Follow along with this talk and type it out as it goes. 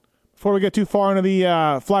Before we get too far into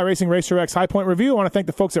the Fly Racing Racer X High Point review, I want to thank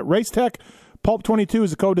the folks at Racetech. Pulp22 is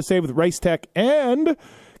the code to save with Racetech. And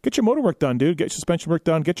get your motor work done, dude. Get your suspension work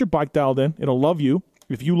done. Get your bike dialed in. It'll love you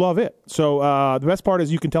if you love it. So the best part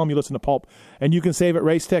is you can tell them you listen to Pulp, and you can save at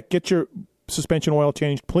Racetech. Get your suspension oil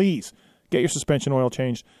changed. Please get your suspension oil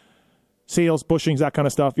changed. Seals, bushings, that kind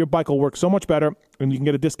of stuff. Your bike will work so much better, and you can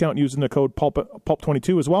get a discount using the code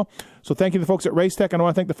PULP22 as well. So thank you to the folks at Racetech. And I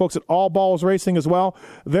want to thank the folks at All Balls Racing as well.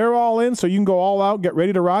 They're all in, so you can go all out, get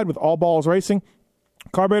ready to ride with All Balls Racing.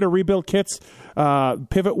 Carburetor rebuild kits,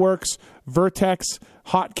 Pivot Works, Vertex,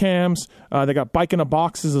 Hot Cams. They got bike in a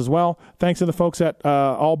boxes as well. Thanks to the folks at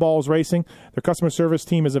All Balls Racing. Their customer service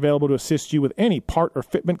team is available to assist you with any part or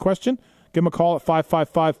fitment question. Give them a call at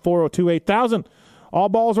 555-402-8000.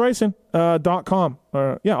 allballsracing.com.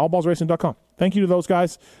 Allballsracing.com. Thank you to those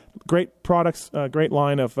guys. Great products, great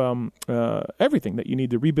line of everything that you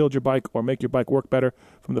need to rebuild your bike or make your bike work better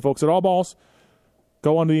from the folks at All Balls.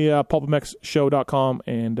 Go on to the pulpmxshow.com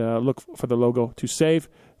and look for the logo to save.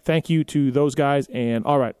 Thank you to those guys. And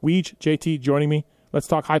all right, Weege, JT joining me. Let's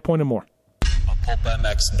talk High Point and more. A Pulp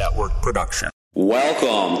MX Network production.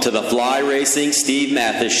 Welcome to the Fly Racing Steve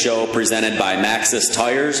Mathis Show, presented by Maxxis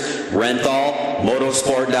Tires, Renthal,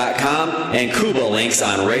 Motorsport.com, and Kuba Links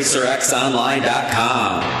on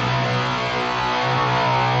RacerXOnline.com.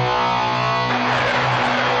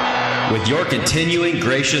 With your continuing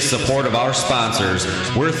gracious support of our sponsors,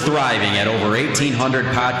 we're thriving at over 1,800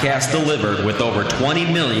 podcasts delivered with over 20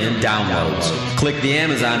 million downloads. Click the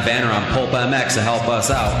Amazon banner on Pulp MX to help us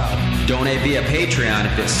out. Donate via Patreon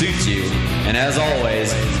if it suits you. And as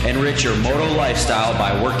always, enrich your moto lifestyle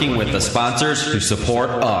by working with the sponsors who support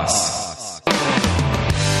us.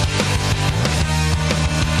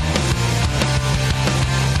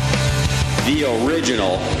 The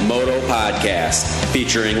original Moto Podcast,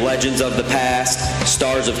 featuring legends of the past,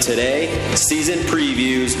 stars of today, season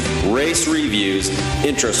previews, race reviews,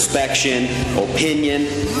 introspection, opinion,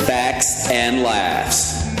 facts, and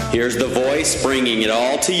laughs. Here's the voice bringing it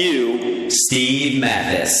all to you, Steve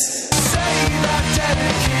Mathis. Say that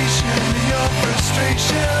dedication to your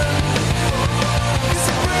frustration is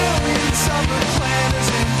the brilliance of the planners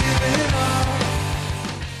and giving up.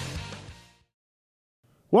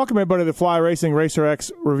 Welcome, everybody, to the Fly Racing Racer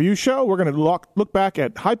X review show. We're going to look back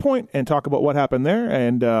at High Point and talk about what happened there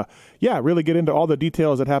and, really get into all the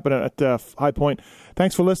details that happened at High Point.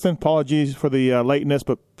 Thanks for listening. Apologies for the lateness,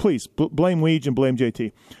 but please blame Weege and blame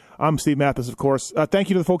JT. I'm Steve Mathis, of course.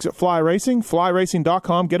 Thank you to the folks at Fly Racing,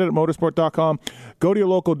 flyracing.com. Get it at motorsport.com. Go to your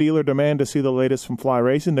local dealer. Demand to see the latest from Fly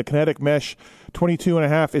Racing. The Kinetic Mesh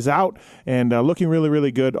 22.5 is out and looking really,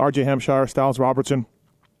 really good. RJ Hampshire, Styles Robertson,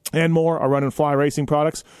 and more are running Fly Racing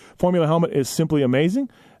products. Formula helmet is simply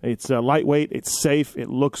amazing. It's lightweight, it's safe, it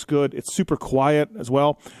looks good, it's super quiet as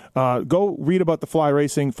well. Go read about the Fly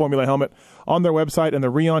Racing Formula helmet on their website and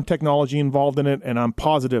the Rheon technology involved in it, and I'm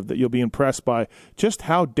positive that you'll be impressed by just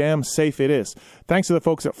how damn safe it is. Thanks to the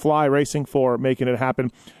folks at Fly Racing for making it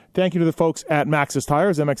happen. Thank you to the folks at Maxxis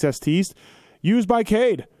Tires, MXSTs, used by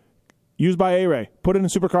Cade. Used by A-Ray. Put it in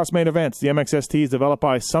Supercross main events. The MXST is developed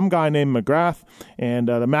by some guy named McGrath, and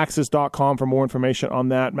the Maxxis.com for more information on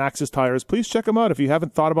that. Maxxis Tires. Please check them out if you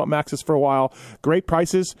haven't thought about Maxxis for a while. Great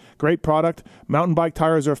prices, great product. Mountain bike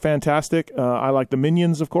tires are fantastic. I like the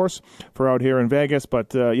Minions, of course, for out here in Vegas,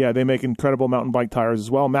 but they make incredible mountain bike tires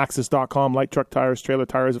as well. Maxxis.com, light truck tires, trailer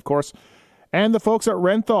tires, of course. And the folks at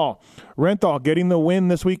Renthal. Renthal getting the win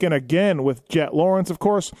this weekend again with Jet Lawrence, of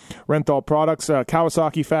course. Renthal products,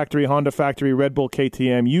 Kawasaki factory, Honda factory, Red Bull,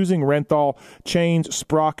 KTM, using Renthal chains,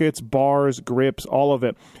 sprockets, bars, grips, all of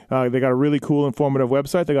it. They got a really cool, informative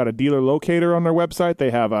website. They got a dealer locator on their website.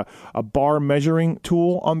 They have a bar measuring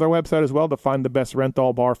tool on their website as well to find the best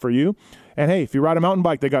Renthal bar for you. And hey, if you ride a mountain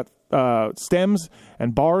bike, they got stems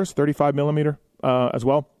and bars, 35 millimeter as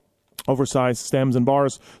well. Oversized stems and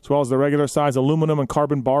bars, as well as the regular size aluminum and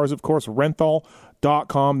carbon bars, of course.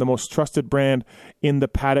 Renthal.com, the most trusted brand in the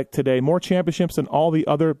paddock today. More championships than all the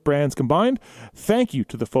other brands combined. Thank you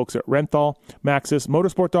to the folks at Renthal, Maxxis,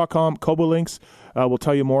 Motorsport.com, Koba Links. We'll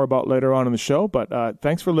tell you more about later on in the show, but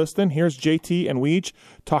thanks for listening. Here's JT and Weege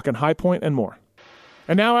talking High Point and more.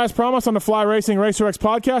 And now, as promised on the Fly Racing Racer X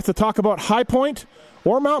podcast, to talk about High Point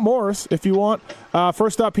or Mount Morris, if you want.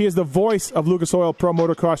 First up, he is the voice of Lucas Oil Pro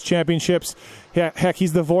Motocross Championships. Heck,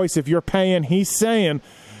 he's the voice. If you're paying, he's saying.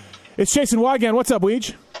 It's Jason Weigandt. What's up,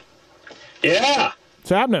 Weege? Yeah. What's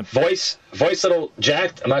happening? Voice a little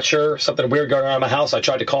jacked. I'm not sure. Something weird going on in my house. I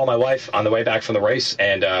tried to call my wife on the way back from the race,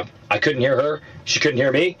 and I couldn't hear her. She couldn't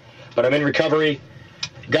hear me, but I'm in recovery.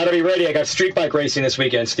 Got to be ready. I got street bike racing this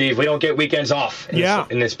weekend, Steve. We don't get weekends off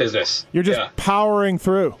in this business. You're just powering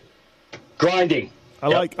through. grinding. I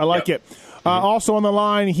like it. Also on the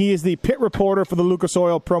line, he is the pit reporter for the Lucas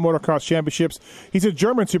Oil Pro Motocross Championships. He's a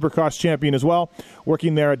German Supercross champion as well,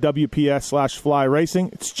 working there at WPS/Fly Racing.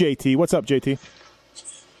 It's JT. What's up, JT?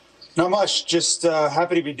 Not much. Just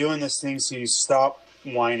happy to be doing this thing, so you stop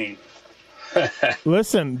whining.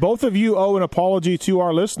 Listen, both of you owe an apology to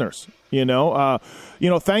our listeners.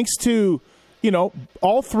 Thanks to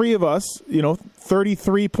all three of us.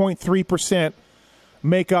 33.3%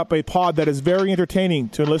 make up a pod that is very entertaining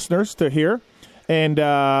to listeners to hear, and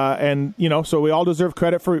so we all deserve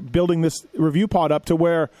credit for building this review pod up to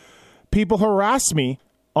where people harass me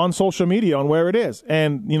on social media on where it is,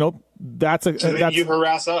 and that's you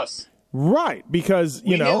harass us, right? Because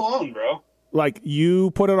Leave me alone, bro. Like you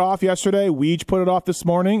put it off yesterday, Weege put it off this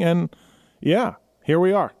morning, and yeah, here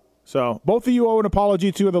we are. So both of you owe an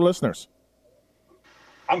apology to the listeners.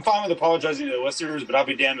 I'm fine with apologizing to the listeners, but I'll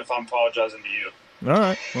be damned if I'm apologizing to you. All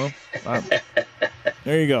right. Well,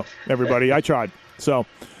 there you go, everybody. I tried. So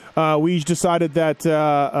we decided that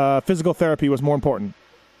physical therapy was more important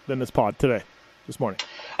than this pod this morning.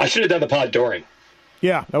 I should have done the pod during.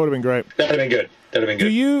 Yeah, that would have been great. That would have been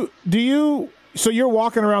good. Do you? So you're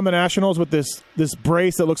walking around the Nationals with this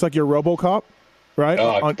brace that looks like your RoboCop, right?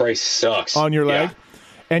 Oh, brace sucks. On your leg. Yeah.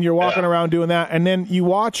 And you're walking around doing that. And then you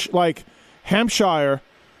watch, like, Hampshire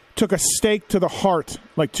took a stake to the heart,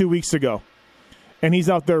 like, 2 weeks ago. And he's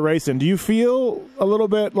out there racing. Do you feel a little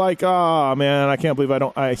bit like, man, I can't believe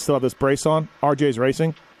I still have this brace on? RJ's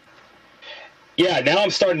racing? Yeah, now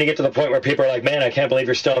I'm starting to get to the point where people are like, man, I can't believe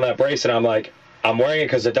you're still in that brace. And I'm like, I'm wearing it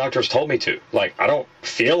because the doctors told me to. Like, I don't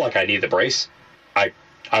feel like I need the brace.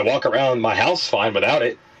 I walk around my house fine without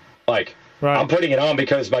it. Like, right. I'm putting it on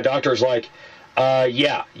because my doctor's like,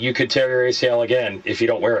 yeah, you could tear your ACL again if you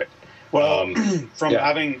don't wear it. Well, from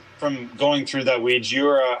going through that, Weege,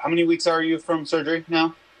 you're how many weeks are you from surgery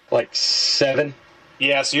now? Like 7.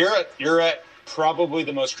 Yeah, so you're at probably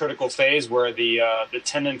the most critical phase where the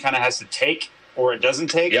tendon kind of has to take or it doesn't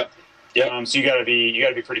take. Yep. So you gotta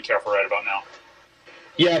be pretty careful right about now.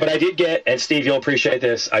 Yeah, but I did get, and Steve, you'll appreciate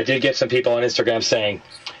this, I did get some people on Instagram saying,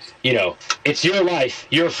 it's your life,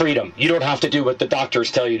 your freedom. You don't have to do what the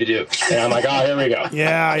doctors tell you to do. And I'm like, here we go.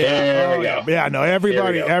 Yeah. There we go. Yeah, no,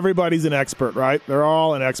 everybody's an expert, right? They're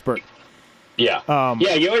all an expert. Yeah.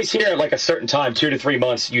 You always hear at like a certain time, 2 to 3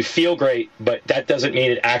 months, you feel great, but that doesn't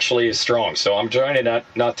mean it actually is strong. So I'm trying to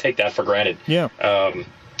not take that for granted. Yeah.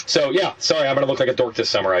 Sorry, I'm going to look like a dork this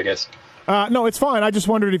summer, I guess. No, it's fine. I just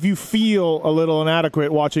wondered if you feel a little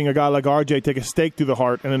inadequate watching a guy like RJ take a stake through the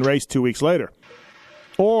heart and then race 2 weeks later.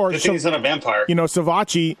 Or he's not a vampire.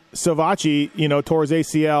 Savachi, tore his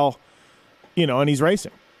ACL, and he's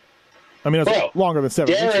racing. I mean, it's longer than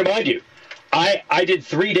 7 weeks. Dare I remind you, I did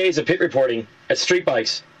 3 days of pit reporting at Street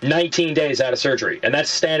Bikes, 19 days out of surgery, and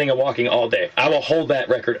that's standing and walking all day. I will hold that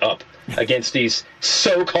record up against these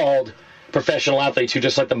so-called professional athletes who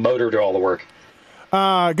just let the motor do all the work.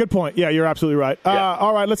 Good point. Yeah, you're absolutely right.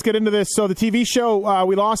 All right, let's get into this. So the TV show,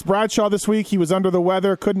 we lost Bradshaw this week. He was under the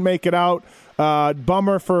weather, couldn't make it out.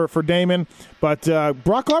 Bummer for Damon. But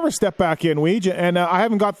Brock Glover stepped back in, Weege, and I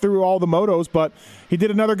haven't got through all the motos, but he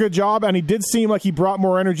did another good job, and he did seem like he brought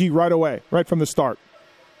more energy right away, right from the start.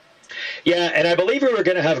 Yeah, and I believe we were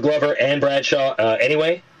going to have Glover and Bradshaw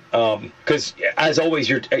anyway, because, as always,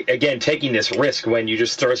 you're, again, taking this risk when you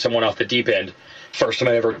just throw someone off the deep end. First time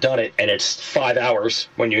I've ever done it, and it's 5 hours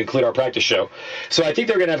when you include our practice show. So I think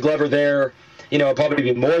they're going to have Glover there. It'll probably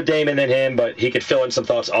be more Damon than him, but he could fill in some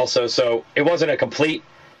thoughts also. So it wasn't a complete,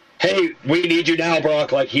 hey, we need you now,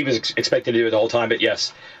 Brock, like he was expecting to do it the whole time. But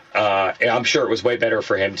yes, I'm sure it was way better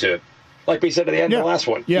for him to, like we said at the end of the last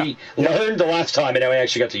one. Yeah. He learned the last time, and now he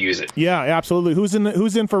actually got to use it. Yeah, absolutely.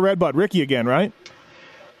 Who's in for Redbud? Ricky again, right?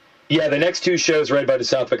 Yeah, the next 2 shows, Redbud and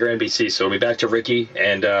Southwick, are NBC. So we'll be back to Ricky.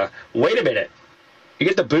 And wait a minute. You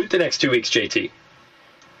get the boot the next 2 weeks, JT.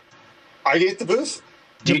 I get the booth?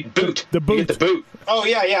 The boot. The boot. You get the boot. Oh,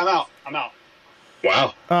 yeah, I'm out.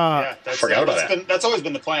 Wow. Yeah, forgot about that. That's always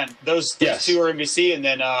been the plan. Those 2 are NBC, and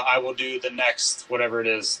then I will do the next, whatever it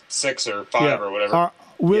is, 6 or 5 or whatever.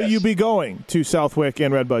 Will you be going to Southwick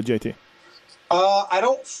and Redbud, JT? I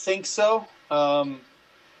don't think so.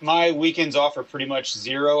 My weekends off are pretty much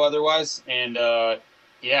 0 otherwise, and I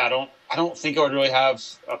don't think I would really have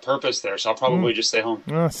a purpose there, so I'll probably just stay home.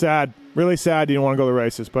 Sad. Really sad you don't want to go to the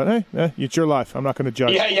races, but hey, it's your life. I'm not going to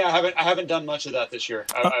judge. Yeah, I haven't done much of that this year.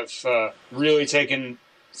 I've really taken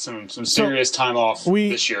some serious time off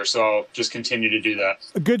this year, so I'll just continue to do that.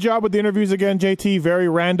 Good job with the interviews again, JT. Very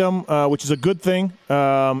random, which is a good thing.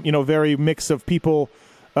 Very mix of people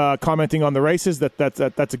commenting on the races. That's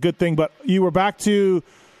a good thing. But you were back to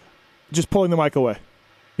just pulling the mic away.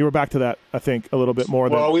 You were back to that, I think, a little bit more.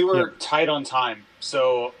 Well, we were tight on time,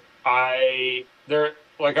 so I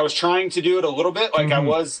was trying to do it a little bit. Like I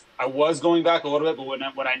was going back a little bit, but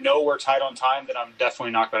when I know we're tight on time, then I'm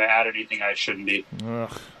definitely not going to add anything I shouldn't be.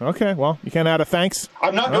 Okay, well, you can't add a thanks.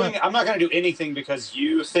 I'm not going to do anything because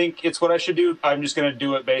you think it's what I should do. I'm just going to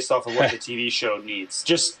do it based off of what the TV show needs.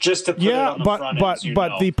 Just to put it on the front end.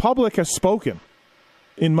 But the public has spoken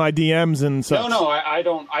in my DMs and such. No, I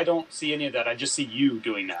don't see any of that. I just see you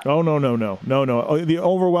doing that. Oh, no. Oh, the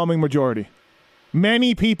overwhelming majority.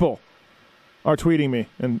 Many people are tweeting me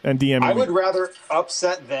and DMing me. I would rather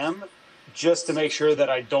upset them just to make sure that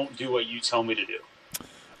I don't do what you tell me to do.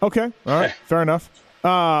 Okay. All right. Fair enough.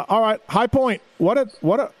 All right. High Point. What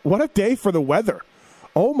a day for the weather.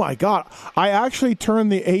 Oh my God. I actually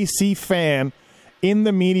turned the AC fan in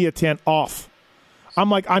the media tent off.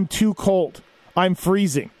 I'm like, I'm too cold. I'm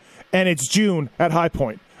freezing. And it's June at High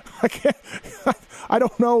Point. I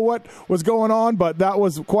don't know what was going on, but that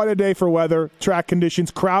was quite a day for weather, track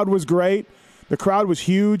conditions. Crowd was great. The crowd was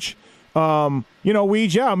huge. American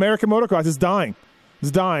motocross is dying.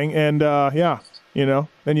 It's dying, and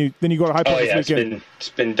then you go to High Point this weekend. It's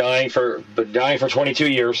been dying for 22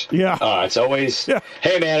 years. Yeah, it's always. Yeah.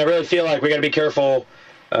 Hey man, I really feel like we got to be careful.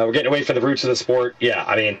 We're getting away from the roots of the sport. Yeah,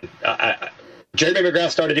 I mean, Jeremy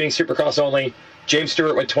McGrath started doing Supercross only. James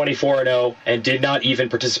Stewart went 24-0 and did not even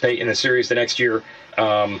participate in the series the next year.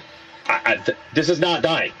 This is not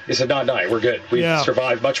dying. We're good. We've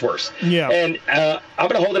survived much worse. Yeah. And I'm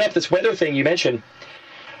going to hold it up. This weather thing you mentioned,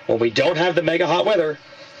 when we don't have the mega hot weather,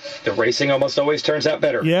 the racing almost always turns out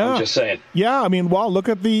better. Yeah. I'm just saying. Yeah, I mean, look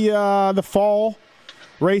at the fall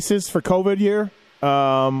races for COVID year.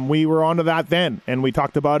 We were onto that then, and we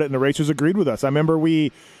talked about it, and the racers agreed with us. I remember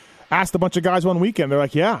we asked a bunch of guys one weekend. They're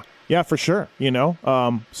like, yeah, for sure,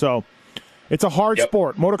 So it's a hard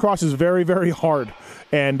sport. Motocross is very, very hard.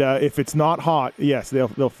 And if it's not hot, yes,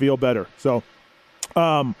 they'll feel better. So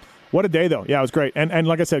what a day, though. Yeah, it was great. And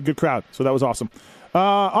like I said, good crowd. So that was awesome.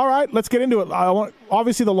 All right, let's get into it.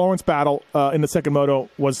 Obviously, the Lawrence battle in the second moto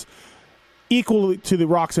was equal to the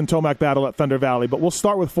Rocks and Tomac battle at Thunder Valley. But we'll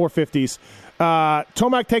start with 450s.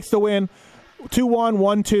 Tomac takes the win, 2-1,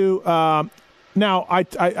 1-2. Now, I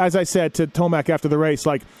as I said to Tomac after the race,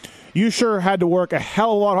 like, you sure had to work a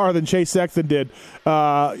hell of a lot harder than Chase Sexton did.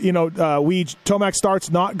 Tomac starts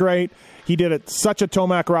not great. He did such a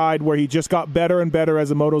Tomac ride where he just got better and better as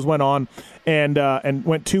the motos went on, and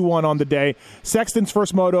went 2-1 on the day. Sexton's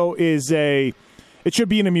first moto it should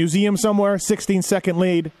be in a museum somewhere. 16-second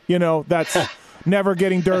lead. That's never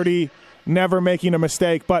getting dirty, never making a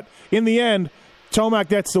mistake. But in the end, Tomac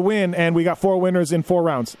gets the win, and we got 4 winners in 4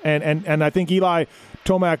 rounds. And I think Eli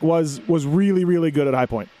Tomac was really, really good at High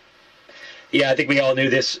Point. Yeah, I think we all knew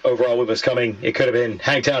this overall was coming. It could have been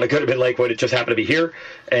Hangtown. It could have been Lakewood. It just happened to be here.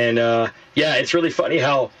 And, it's really funny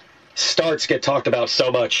how starts get talked about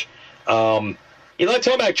so much. Eli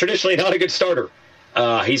Tomac, traditionally not a good starter.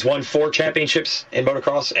 He's won 4 championships in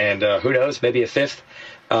motocross, and who knows, maybe a 5th.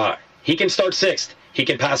 He can start 6th. He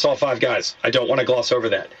can pass all 5 guys. I don't want to gloss over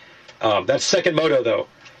that. That second moto, though,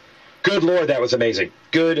 good Lord, that was amazing.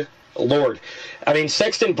 Good Lord. I mean,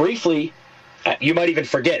 Sexton briefly... you might even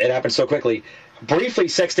forget, it happened so quickly. Briefly,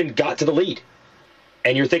 Sexton got to the lead.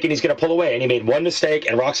 And you're thinking he's going to pull away. And he made one mistake,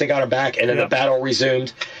 and Roxy got him back, and then the battle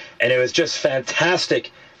resumed. And it was just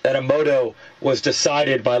fantastic that a moto was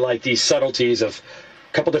decided by, like, these subtleties of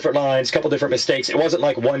a couple different lines, a couple different mistakes. It wasn't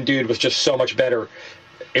like one dude was just so much better.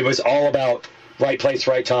 It was all about right place,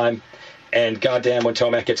 right time. And goddamn, when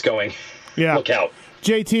Tomac gets going, look out.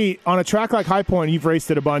 JT, on a track like High Point, you've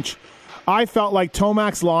raced it a bunch. I felt like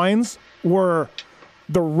Tomac's lines were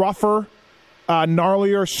the rougher,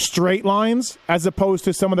 gnarlier straight lines, as opposed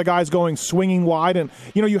to some of the guys going swinging wide. And,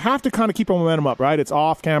 you have to kind of keep the momentum up, right? It's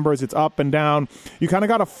off cambers, it's up and down. You kind of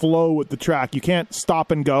got to flow with the track. You can't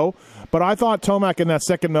stop and go. But I thought Tomac in that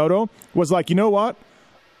second moto was like, you know what?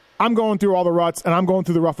 I'm going through all the ruts, and I'm going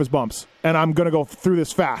through the roughest bumps, and I'm going to go through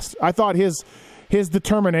this fast. I thought his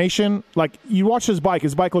determination, like, you watch his bike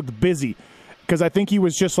looked busy, because I think he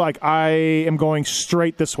was just like, I am going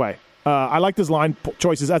straight this way. I liked his line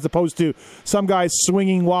choices as opposed to some guys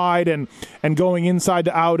swinging wide and going inside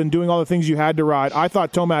to out and doing all the things you had to ride. I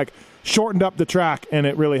thought Tomac shortened up the track, and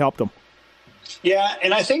it really helped him. Yeah,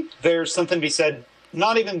 and I think there's something to be said,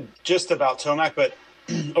 not even just about Tomac, but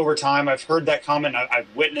over time I've heard that comment. I've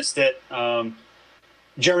witnessed it.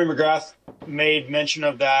 Jeremy McGrath made mention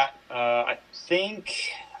of that. I think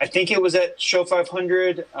it was at Show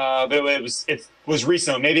 500, but it was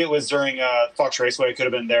recent. Maybe it was during Fox Raceway. It could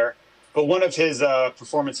have been there. But one of his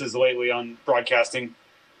performances lately on broadcasting,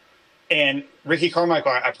 and Ricky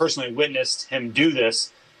Carmichael, I personally witnessed him do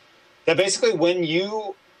this. that basically when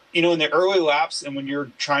in the early laps and when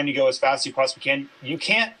you're trying to go as fast as you possibly can, you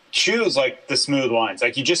can't choose like the smooth lines.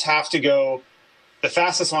 Like you just have to go the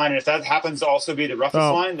fastest line. And if that happens to also be the roughest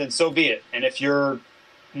line, then so be it. And if you're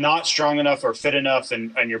not strong enough or fit enough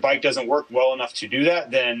and your bike doesn't work well enough to do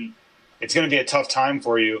that, then it's going to be a tough time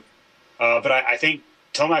for you. But I think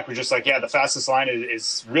Tomac was just like, yeah, the fastest line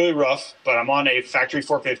is really rough, but I'm on a factory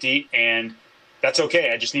 450 and that's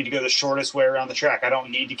okay. I just need to go the shortest way around the track. I don't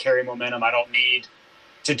need to carry momentum. I don't need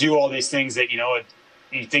to do all these things that,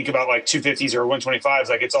 you think about like 250s or 125s,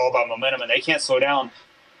 like it's all about momentum and they can't slow down.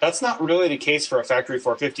 That's not really the case for a factory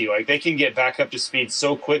 450. Like they can get back up to speed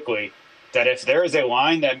so quickly that if there is a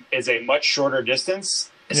line that is a much shorter distance,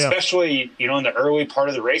 especially, in the early part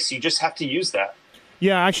of the race, you just have to use that.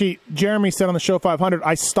 Yeah, actually, Jeremy said on the show 500,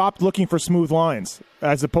 I stopped looking for smooth lines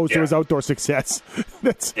as opposed to his outdoor success.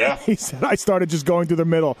 He said, I started just going through the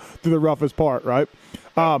middle, through the roughest part, right?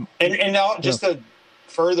 And now just to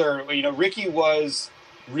further, Ricky was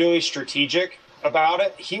really strategic about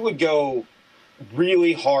it. He would go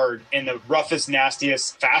really hard in the roughest,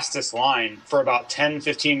 nastiest, fastest line for about 10,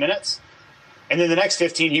 15 minutes. And then the next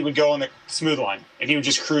 15, he would go on the smooth line and he would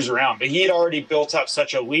just cruise around. But he had already built up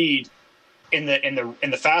such a lead in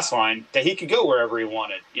the fast line that he could go wherever he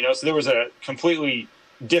wanted. So there was a completely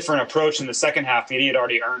different approach in the second half. He had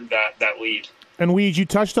already earned that lead. And Weege, you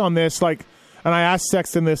touched on this, and I asked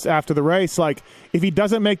Sexton this after the race, if he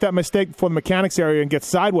doesn't make that mistake before the mechanics area and gets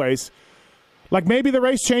sideways, maybe the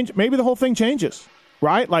race change, maybe the whole thing changes,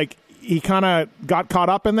 right? He kind of got caught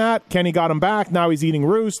up in that. Kenny got him back. Now he's eating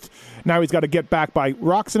roost. Now he's got to get back by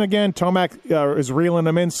Roczen again. Tomac is reeling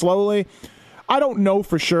him in slowly. I don't know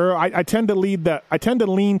for sure. I tend to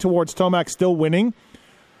lean towards Tomac still winning,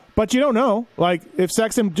 but you don't know. If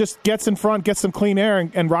Sexton just gets in front, gets some clean air,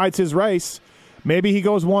 and rides his race, maybe he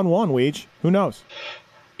goes 1-1. Weege, who knows?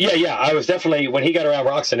 Yeah. I was definitely, when he got around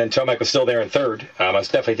Roczen and Tomac was still there in third, I was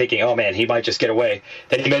definitely thinking, oh man, he might just get away.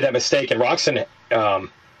 Then he made that mistake, and Roczen,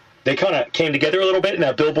 they kind of came together a little bit in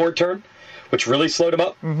that billboard turn, which really slowed him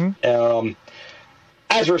up. Mm-hmm.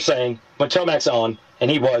 As we're saying, when Tomac's on, and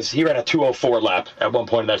he ran a 2:04 lap at one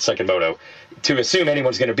point in that second moto. To assume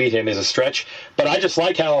anyone's going to beat him is a stretch. But I just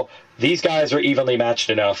like how these guys are evenly matched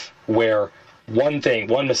enough where one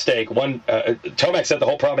mistake, Tomac said the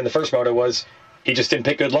whole problem in the first moto was he just didn't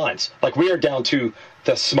pick good lines. We are down to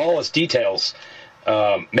the smallest details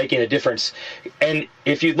making a difference. And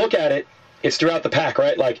if you look at it, it's throughout the pack,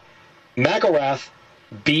 right? McElrath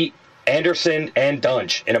beat Anderson and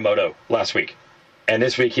Dunge in a moto last week. And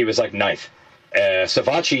this week he was ninth.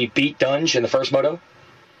 Savacci beat Dunge in the first moto,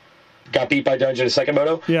 got beat by Dunge in the second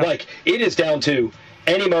moto. Yeah. It is down to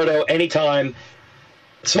any moto, any time,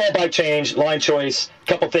 small bike change, line choice,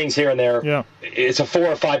 couple things here and there. Yeah. It's a 4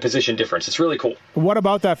 or 5 position difference. It's really cool. What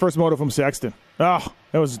about that first moto from Sexton? Oh,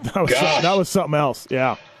 that was something else.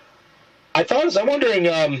 Yeah. I'm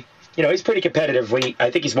wondering, he's pretty competitive. I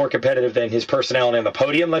think he's more competitive than his personality on the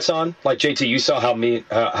podium lets on. JT, you saw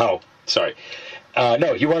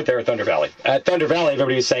no, you weren't there at Thunder Valley. At Thunder Valley,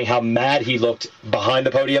 everybody was saying how mad he looked behind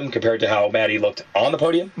the podium compared to how mad he looked on the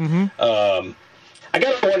podium. Mm-hmm. I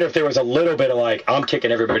got to wonder if there was a little bit of I'm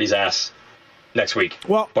kicking everybody's ass next week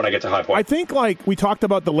when I get to High Point. I think we talked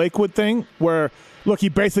about the Lakewood thing where, look, he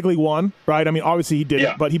basically won, right? I mean, obviously he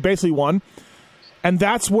didn't, but he basically won. And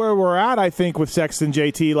that's where we're at, I think, with Sexton,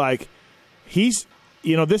 JT. He's,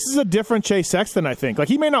 this is a different Chase Sexton, I think.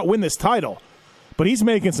 He may not win this title, but he's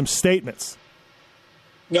making some statements.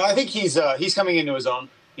 No, I think he's coming into his own.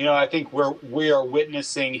 I think we are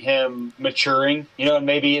witnessing him maturing. And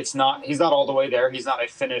maybe he's not all the way there. He's not a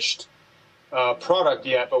finished product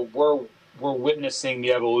yet, but we're witnessing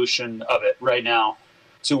the evolution of it right now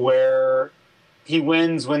to where he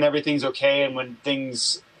wins when everything's okay, and when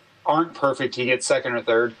things aren't perfect, he gets second or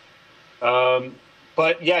third.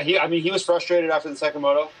 But yeah, he was frustrated after the second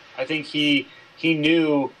moto. I think he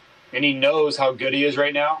knew and he knows how good he is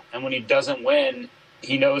right now, and when he doesn't win,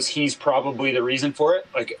 he knows he's probably the reason for it.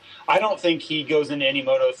 I don't think he goes into any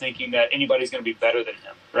moto thinking that anybody's going to be better than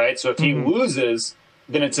him, right? So if he loses,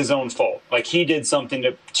 then it's his own fault. He did something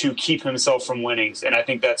to keep himself from winning, and I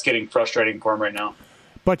think that's getting frustrating for him right now.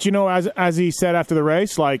 But, as he said after the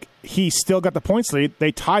race, he still got the points lead.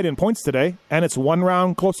 They tied in points today, and it's one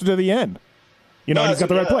round closer to the end. He's got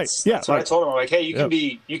the right place. That's what I told him. Hey,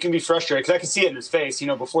 you can be frustrated, because I could see it in his face.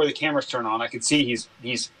 Before the cameras turn on, I could see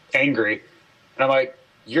he's angry. And I'm like,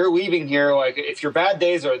 you're leaving here. If your bad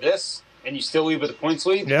days are this and you still leave with a points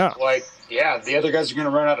lead, the other guys are going to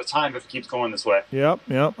run out of time if it keeps going this way. Yep.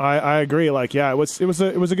 I agree. It was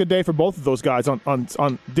a good day for both of those guys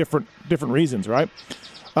on different reasons, right?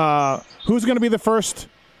 Who's going to be the first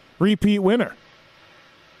repeat winner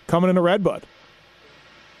coming into Redbud.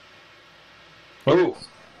 Ooh.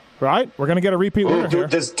 Right? We're going to get a repeat winner here.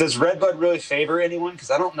 Does Redbud really favor anyone?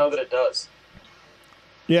 Because I don't know that it does.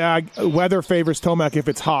 Yeah, weather favors Tomac if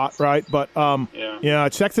it's hot, right? But, yeah,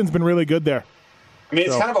 Sexton's been really good there. I mean,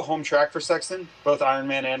 it's kind of a home track for Sexton, both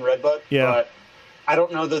Ironman and Redbud. Yeah. But I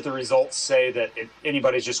don't know that the results say that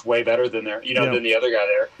anybody's just way better than than the other guy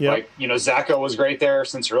there. Yeah. Like, Zacho was great there.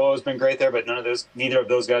 Cianciarulo has been great there, but neither of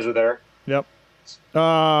those guys are there. Yep.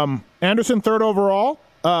 Anderson, third overall.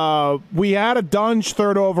 We had a Dunge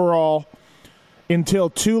third overall until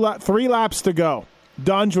 3 laps to go.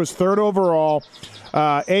 Dunge was third overall.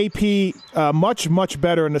 AP much, much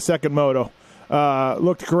better in the second moto.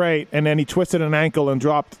 Looked great, and then he twisted an ankle and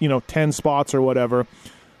dropped 10 spots or whatever.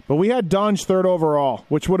 But we had Dunge third overall,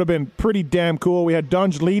 which would have been pretty damn cool. We had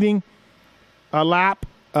Dunge leading a lap.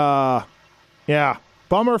 Yeah,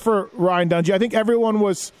 bummer for Ryan Dungey. I think everyone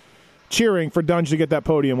was cheering for Dunge to get that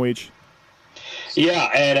podium, Weech. Yeah,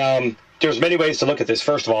 and there's many ways to look at this.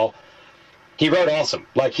 First of all, he rode awesome.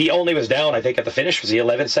 Like, he only was down, I think, at the finish. Was he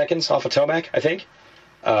 11 seconds off of Tomac, I think?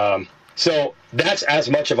 So that's as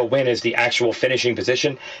much of a win as the actual finishing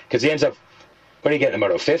position, because he ends up, what did he get in the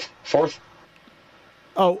moto, 5th? 4th?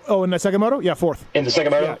 Oh, in the second moto? Yeah, 4th. In the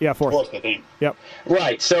second moto? Yeah, 4th. 4th, I think. Yep.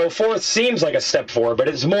 Right, so 4th seems like a step forward, but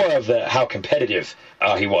it's more of how competitive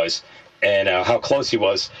he was and how close he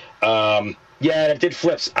was. Yeah, and it did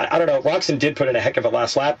flips. I don't know. Roczen did put in a heck of a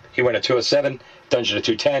last lap. He went at 2:07, Dunge at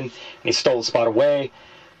 2:10, and he stole the spot away.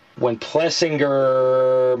 When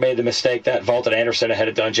Plessinger made the mistake, that vaulted Anderson ahead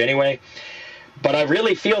of Dunge anyway. But I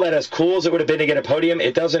really feel that as cool as it would have been to get a podium,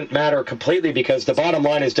 it doesn't matter completely, because the bottom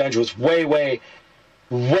line is Dunge was way, way,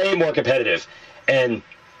 way more competitive. And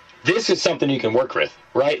this is something you can work with,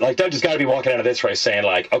 right? Like, Dunge has got to be walking out of this race saying,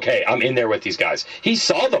 like, okay, I'm in there with these guys. He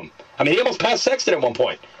saw them. I mean, he almost passed Sexton at one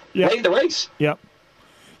point. Yeah. Late in the race. Yep.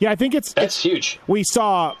 Yeah, I think that's huge. We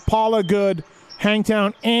saw Paula good,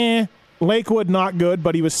 Hangtown, Lakewood not good,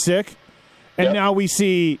 but he was sick. And now we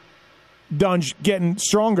see Dunge getting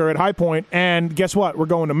stronger at High Point. And guess what? We're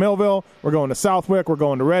going to Millville. We're going to Southwick. We're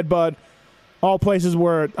going to Redbud. All places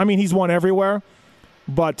where, I mean, he's won everywhere.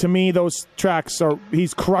 But to me, those tracks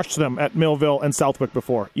he's crushed them at Millville and Southwick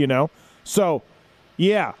before, So,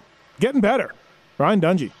 yeah, getting better. Ryan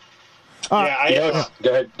Dungey. Go ahead.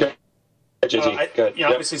 Go ahead, JT. Go ahead.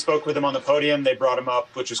 Obviously spoke with him on the podium. They brought him up,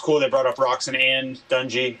 which was cool. They brought up Roczen and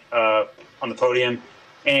Dungey on the podium.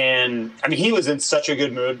 And, I mean, he was in such a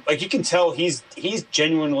good mood. Like, you can tell he's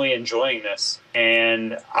genuinely enjoying this.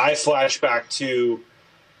 And I flash back to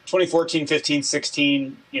 2014, 15,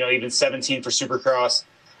 16, even 17 for Supercross.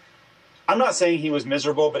 I'm not saying he was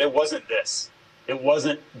miserable, but it wasn't this. It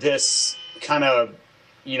wasn't this kind of,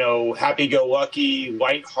 happy-go-lucky,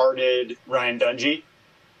 lighthearted Ryan Dungey.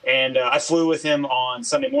 And I flew with him on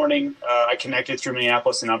Sunday morning. I connected through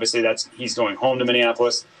Minneapolis, and obviously he's going home to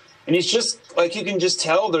Minneapolis. And he's just, like, you can just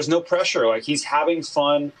tell there's no pressure. Like, he's having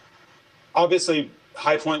fun. Obviously,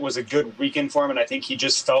 High Point was a good weekend for him, and I think he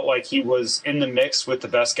just felt like he was in the mix with the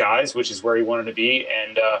best guys, which is where he wanted to be.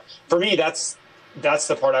 And for me, that's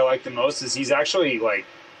the part I like the most, is he's actually, like,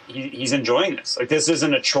 he's enjoying this. Like, this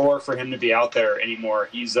isn't a chore for him to be out there anymore.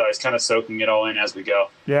 He's kind of soaking it all in as we go.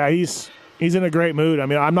 Yeah, he's in a great mood. I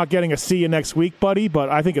mean, I'm not getting a see you next week, buddy, but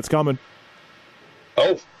I think it's coming.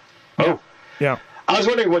 Oh. Yeah. I was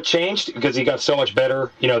wondering what changed, because he got so much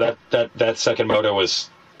better. That second moto was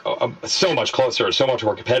so much closer, so much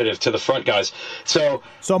more competitive to the front guys. So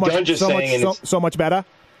much better.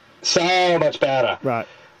 So much better. Right.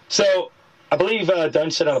 So I believe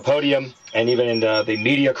Dunge said on the podium, and even in the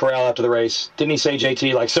media corral after the race, didn't he say,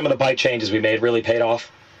 JT, like, some of the bike changes we made really paid off?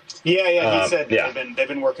 Yeah. He said they've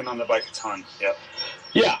been working on the bike a ton. Yep.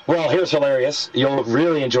 Yeah. Well, here's hilarious. You'll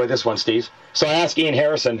really enjoy this one, Steve. So I asked Ian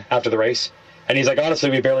Harrison after the race, and he's like, honestly,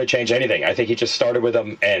 we barely changed anything. I think he just started with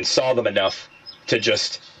them and saw them enough to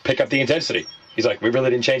just pick up the intensity. He's like, we really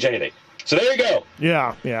didn't change anything. So there you go.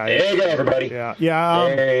 Yeah. There you go, everybody. Yeah.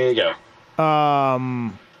 There you go.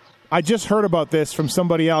 I just heard about this from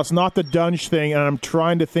somebody else, not the Dunge thing, and I'm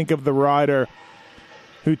trying to think of the rider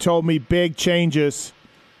who told me big changes,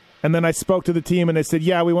 and then I spoke to the team, and they said,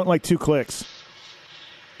 yeah, we went like 2 clicks.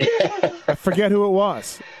 I forget who it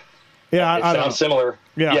was. Yeah, it sounds similar.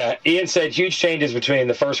 Yeah. Ian said huge changes between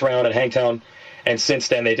the first round at Hangtown, and since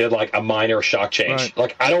then they did like a minor shock change. Right.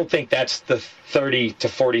 Like, I don't think that's the 30 to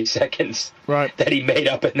 40 seconds that he made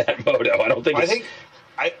up in that moto.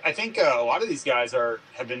 I think a lot of these guys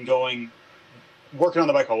have been working on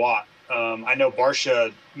the bike a lot. I know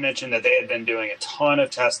Barsha mentioned that they had been doing a ton of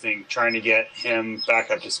testing trying to get him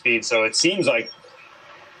back up to speed. So it seems like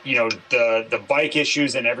the bike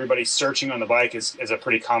issues and everybody searching on the bike is a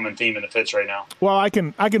pretty common theme in the pits right now. Well, I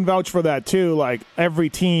can vouch for that too. Like every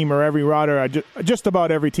team or every rider, just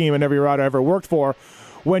about every team and every rider I ever worked for,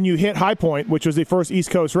 when you hit High Point, which was the first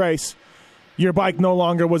East Coast race, your bike no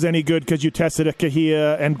longer was any good because you tested at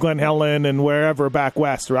Kahia and Glen Helen and wherever back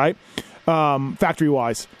west, right?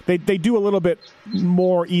 Factory-wise. They do a little bit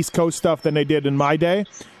more East Coast stuff than they did in my day.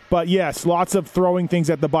 But, yes, lots of throwing things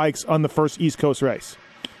at the bikes on the first East Coast race.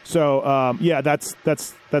 So,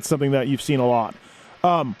 that's something that you've seen a lot.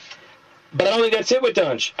 But I don't think that's it with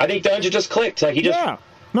Dunge. I think Dunge just clicked. Like he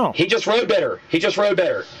just rode better.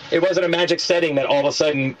 It wasn't a magic setting that all of a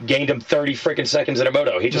sudden gained him 30 freaking seconds in a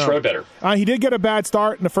moto. He just rode better. He did get a bad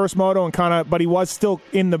start in the first moto but he was still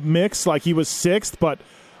in the mix. Like he was sixth, but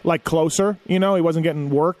like closer. He wasn't getting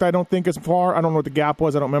worked. I don't think as far. I don't know what the gap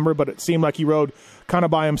was. I don't remember, but it seemed like he rode kind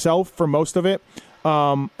of by himself for most of it.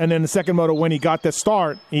 And then the second moto, when he got the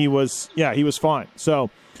start, he was fine. So,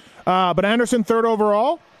 but Anderson third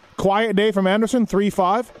overall. Quiet day from Anderson,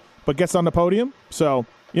 3.5, but gets on the podium. So,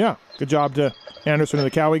 yeah, good job to Anderson and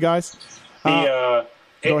the Cowie guys.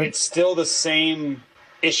 It's still the same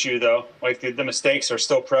issue, though. Like, the mistakes are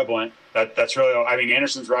still prevalent. That's really all. I mean,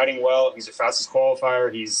 Anderson's riding well. He's the fastest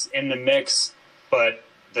qualifier. He's in the mix, but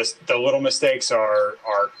the little mistakes are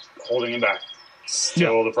holding him back.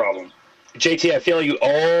 Still the problem. JT, I feel you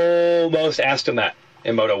almost asked him that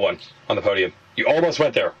in Moto 1 on the podium. You almost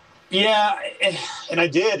went there. Yeah, and I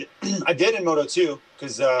did. I did in Moto 2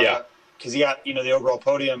 because he got the overall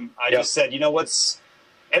podium. I just said,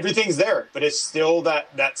 everything's there, but it's still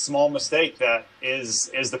that small mistake that is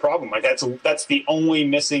the problem. Like that's the only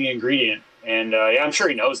missing ingredient, and I'm sure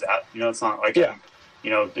he knows that. It's not like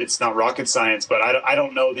it's not rocket science, but I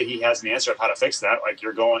don't know that he has an answer of how to fix that. Like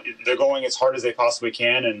they're going as hard as they possibly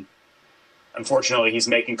can, and unfortunately, he's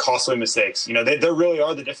making costly mistakes. There really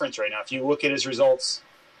are the difference right now. If you look at his results.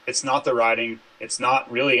 It's not the riding. It's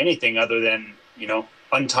not really anything other than,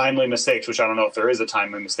 untimely mistakes, which I don't know if there is a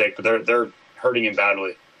timely mistake, but they're hurting him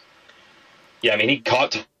badly. Yeah, I mean, he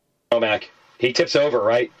caught Tomac. He tips over,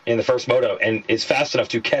 right, in the first moto and is fast enough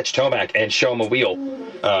to catch Tomac and show him a wheel.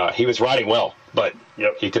 He was riding well, but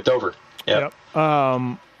he tipped over. Yep.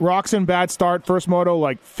 Roczen, bad start. First moto,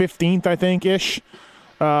 like 15th, I think-ish.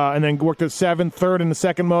 And then worked at 7th, 3rd in the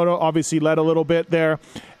second moto, obviously led a little bit there.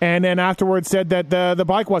 And then afterwards said that the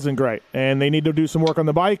bike wasn't great and they need to do some work on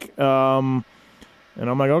the bike. And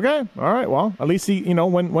I'm like, okay, all right, well, at least he,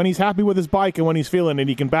 when he's happy with his bike and when he's feeling it,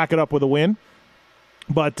 he can back it up with a win.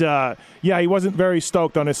 But, he wasn't very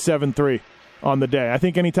stoked on his 7.3 on the day. I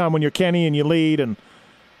think anytime when you're Kenny and you lead and,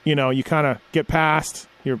 you kind of get past,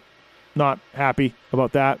 you're not happy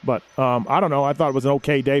about that. But I don't know. I thought it was an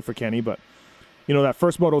okay day for Kenny, but. That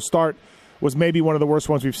first moto start was maybe one of the worst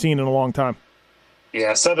ones we've seen in a long time.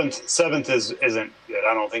 Yeah, seventh isn't good.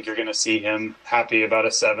 I don't think you're going to see him happy about a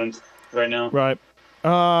 7th right now. Right.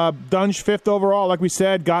 Dunge 5th overall, like we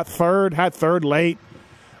said, got 3rd, had 3rd late.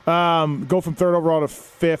 Go from 3rd overall to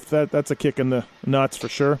 5th. That's a kick in the nuts for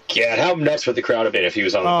sure. Yeah, how nuts would the crowd have been if he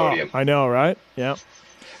was on the podium? I know, right? Yeah.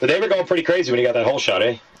 But they were going pretty crazy when he got that whole shot,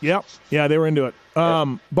 eh? Yep. Yeah, they were into it.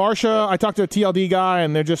 Barsha, I talked to a TLD guy,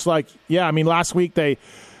 and they're just like, last week they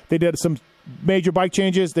did some major bike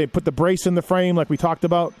changes. They put the brace in the frame like we talked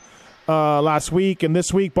about last week, and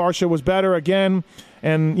this week Barsha was better again.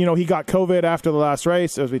 And, he got COVID after the last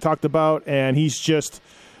race, as we talked about, and he's just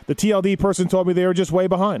 – the TLD person told me they were just way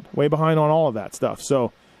behind on all of that stuff.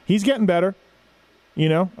 So he's getting better.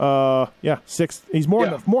 6th. He's more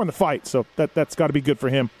in the fight, so that's got to be good for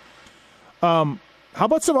him. How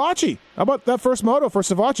about Savacci? How about that first moto for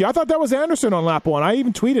Savacci? I thought that was Anderson on lap 1. I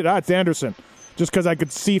even tweeted, it's Anderson, just because I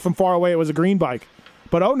could see from far away it was a green bike.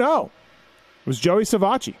 But oh no, it was Joey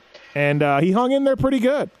Savacci, and he hung in there pretty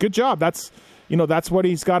good. Good job. That's what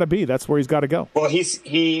he's got to be. That's where he's got to go. Well,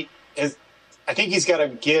 I think he's got to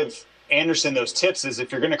give Anderson those tips is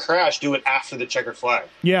if you're going to crash, do it after the checkered flag.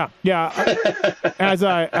 Yeah. As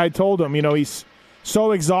I told him, he's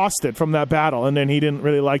so exhausted from that battle, and then he didn't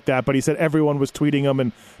really like that, but he said everyone was tweeting him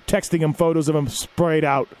and texting him photos of him sprayed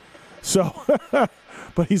out. So,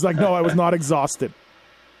 but he's like, no, I was not exhausted.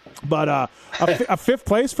 But a 5th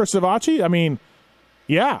place for Savacci, I mean,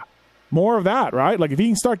 more of that, right? Like if he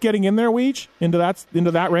can start getting in there, Weege, into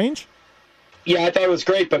that range. Yeah, I thought it was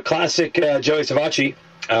great, but classic Joey Savacci.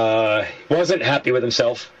 Wasn't happy with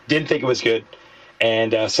himself, didn't think it was good,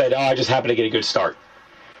 and said, I just happened to get a good start.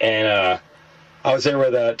 And I was there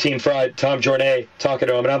with Team Fried, Tom Journet, talking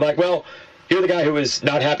to him, and I'm like, well, you're the guy who was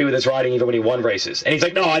not happy with his riding even when he won races. And he's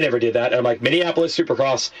like, no, I never did that. And I'm like, Minneapolis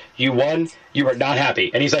Supercross, you won, you were not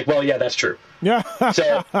happy. And he's like, well, yeah, that's true. Yeah.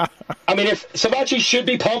 So, I mean, if Savatgy should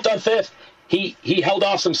be pumped on fifth, he held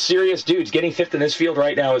off some serious dudes. Getting fifth in this field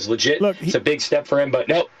right now is legit. Look, it's a big step for him, but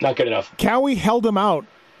nope, not good enough. Cowie held him out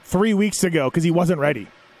 3 weeks ago because he wasn't ready.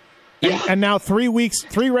 Yeah. And now 3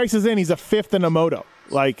 races in, he's a fifth in a moto.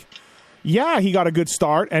 Like, yeah, he got a good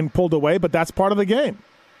start and pulled away, but that's part of the game.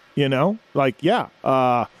 You know, like, yeah.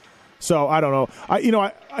 So I don't know.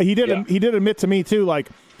 He did admit to me too, like,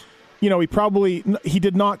 you know, he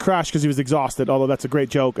did not crash because he was exhausted. Although that's a great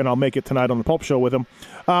joke, and I'll make it tonight on the Pulp Show with him.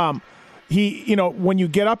 When you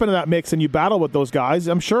get up into that mix and you battle with those guys,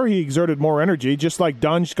 I'm sure he exerted more energy. Just like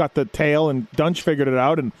Dunge got the tail and Dunge figured it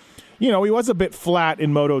out, and you know, he was a bit flat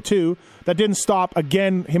in Moto 2. That didn't stop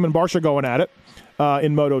again. Him and Barcia going at it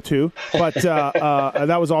in Moto 2, but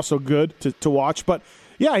that was also good to watch. But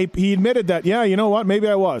yeah, he admitted that, yeah, you know what? Maybe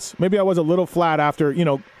I was a little flat after, you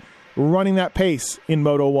know, running that pace in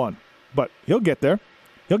Moto 1. But he'll get there.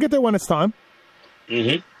 He'll get there when it's time.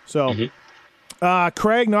 Mm-hmm. So,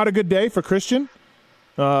 Craig, not a good day for Christian.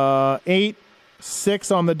 8-6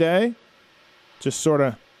 on the day. Just sort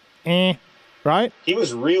of, right? He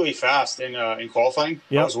was really fast in qualifying.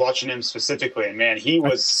 Yep. I was watching him specifically, and man, he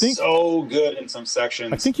was so good in some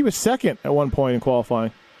sections. I think he was second at one point in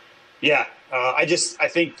qualifying. Yeah, I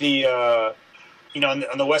think the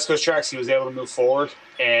on the West Coast tracks he was able to move forward,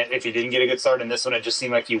 and if he didn't get a good start in this one, it just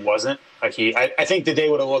seemed like he wasn't. Like I think the day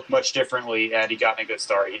would have looked much differently had he gotten a good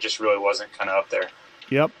start. He just really wasn't kind of up there.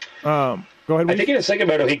 Yep. Go ahead. I think in the second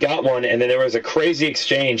moto he got one, and then there was a crazy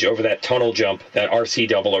exchange over that tunnel jump, that RC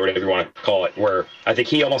double or whatever you want to call it, where I think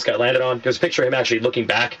he almost got landed on. There's a picture of him actually looking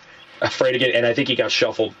back, afraid to get, and I think he got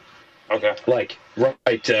shuffled. Okay. Like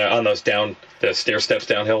right on the stair steps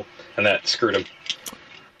downhill, and that screwed him.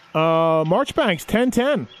 Marchbanks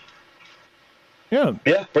 10-10. Yeah,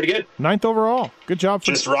 pretty good. 9th overall. Good job.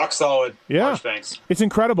 Just rock solid. Yeah, Marchbanks. It's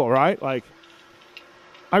incredible, right? Like,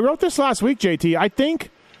 I wrote this last week, JT. I think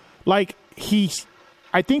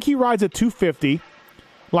he rides a 250.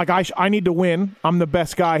 Like, I need to win. I'm the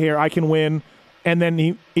best guy here. I can win. And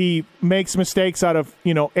then he makes mistakes out of,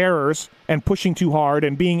 you know, errors and pushing too hard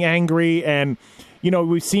and being angry. And, you know,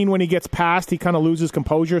 we've seen when he gets past, he kind of loses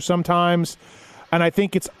composure sometimes. And I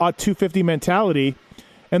think it's a 250 mentality.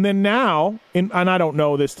 And then now, and I don't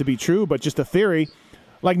know this to be true, but just a theory,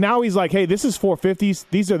 like now he's like, hey, this is 450s.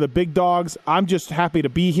 These are the big dogs. I'm just happy to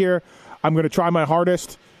be here. I'm going to try my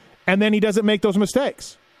hardest. And then he doesn't make those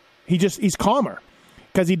mistakes. He's calmer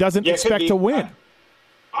because he doesn't expect to win.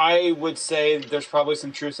 I would say there's probably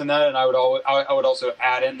some truth in that, and I would also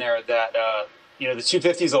add in there that the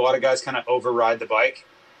 250s, a lot of guys kind of override the bike,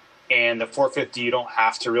 and the 450 you don't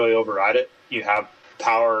have to really override it. You have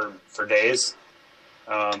power for days,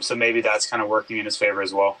 so maybe that's kind of working in his favor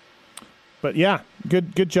as well. But yeah,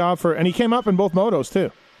 good job and he came up in both motos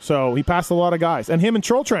too, so he passed a lot of guys, and him and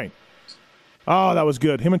Troll Train. Oh, that was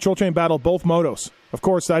good. Him and Troll Train battled both motos. Of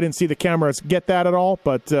course, I didn't see the cameras get that at all,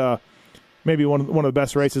 but maybe one of the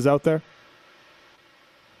best races out there.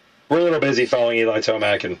 We're a little busy following Eli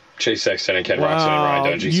Tomac and Chase Sexton and Ken Roczen and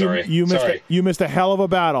Ryan Dungey. Sorry. You missed a hell of a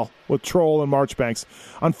battle with Troll and Marchbanks.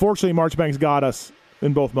 Unfortunately, Marchbanks got us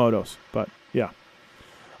in both motos, but yeah.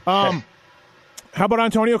 How about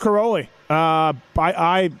Antonio Caroli?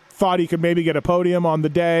 I thought he could maybe get a podium on the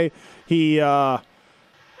day. He what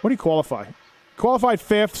did he qualify? Qualified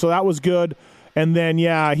 5th, so that was good. And then,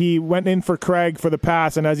 yeah, he went in for Craig for the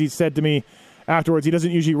pass, and as he said to me afterwards, he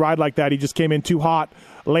doesn't usually ride like that. He just came in too hot,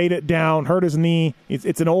 laid it down, hurt his knee.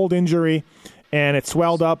 It's an old injury, and it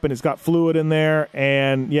swelled up, and it's got fluid in there.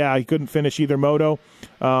 And, yeah, he couldn't finish either moto.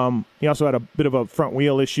 He also had a bit of a front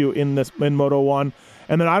wheel issue in Moto 1.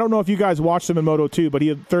 And then I don't know if you guys watched him in Moto 2, but he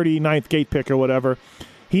had 39th gate pick or whatever.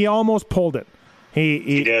 He almost pulled it.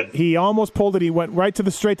 He did. He almost pulled it. He went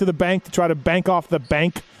straight to the bank to try to bank off the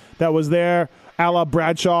bank that was there, a la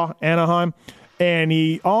Bradshaw, Anaheim. And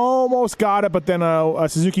he almost got it, but then a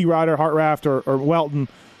Suzuki rider, Hartraft or Welton,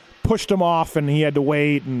 pushed him off, and he had to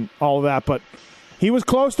wait and all of that. But he was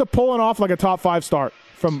close to pulling off like a top 5 start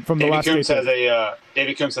from the last Coombs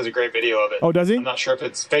David Coombs has a great video of it. Oh, does he? I'm not sure if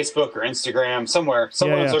it's Facebook or Instagram, somewhere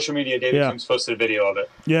on social media. David Coombs posted a video of it.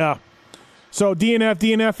 Yeah. So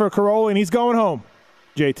DNF for Caroli, and he's going home.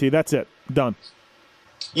 JT, that's it. Done.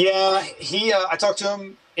 Yeah, I talked to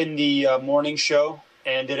him in the morning show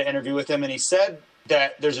and did an interview with him, and he said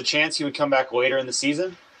that there's a chance he would come back later in the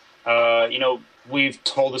season. We've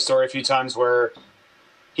told the story a few times where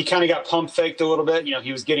he kind of got pump faked a little bit.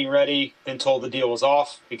 He was getting ready, then told the deal was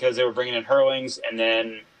off because they were bringing in Hurlings, and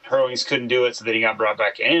then Hurlings couldn't do it, so then he got brought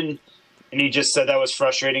back in. And he just said that was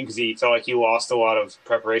frustrating because he felt like he lost a lot of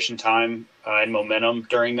preparation time and momentum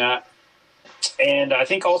during that. And I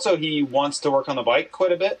think also he wants to work on the bike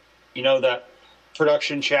quite a bit. You know, that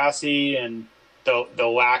production chassis and the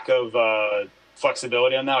lack of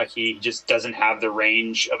flexibility on that. Like, he just doesn't have the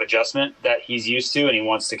range of adjustment that he's used to, and he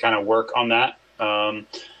wants to kind of work on that.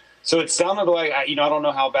 So it sounded like, I don't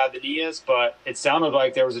know how bad the knee is, but it sounded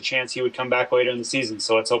like there was a chance he would come back later in the season.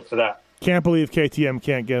 So let's hope for that. Can't believe KTM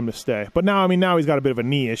can't get him to stay. But now he's got a bit of a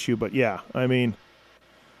knee issue. But yeah, I mean,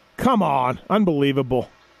 come on, unbelievable.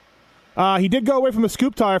 He did go away from the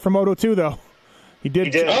scoop tire for Moto 2, though. He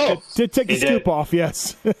did take the scoop off,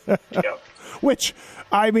 yes. Yep. Which,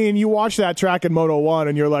 I mean, you watch that track in Moto 1,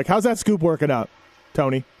 and you're like, how's that scoop working out,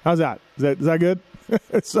 Tony? How's that? Is that good?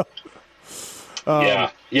 So,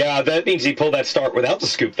 yeah, that means he pulled that start without the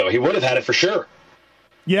scoop, though. He would have had it for sure.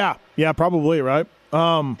 Yeah, probably, right?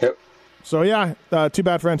 Yep. So, yeah, too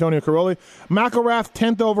bad for Antonio Caroli. McElrath,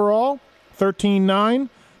 10th overall, 13.9.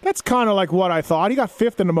 That's kind of like what I thought. He got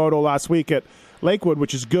 5th in the moto last week at Lakewood,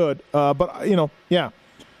 which is good. But,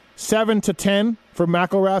 7 to 10 for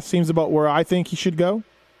McElrath seems about where I think he should go.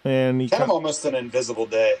 And he Kind of almost an invisible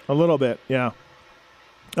day. a little bit, yeah.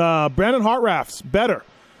 Brandon Hartranft's better.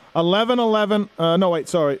 11-11.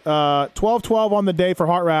 12-12 on the day for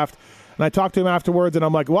Hartranft. And I talked to him afterwards, and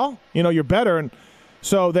I'm like, well, you're better. And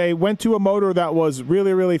so they went to a motor that was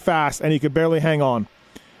really, really fast, and he could barely hang on.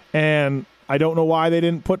 And I don't know why they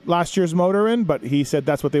didn't put last year's motor in, but he said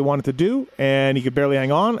that's what they wanted to do, and he could barely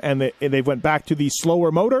hang on. And they went back to the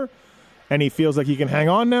slower motor, and he feels like he can hang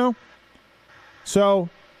on now. So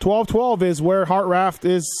 12-12 is where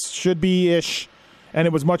Hartranft should be-ish, and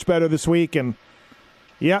it was much better this week. And,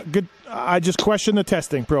 yeah, good. I just questioned the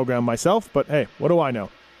testing program myself, but, hey, what do I know?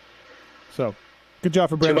 So, good job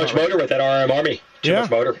for Brandon. Too much motor with that RM Army. Too much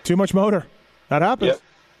motor. Too much motor. That happens.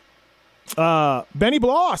 Yep. Benny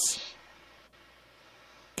Bloss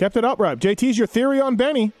kept it upright. JT's your theory on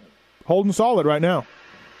Benny. Holding solid right now.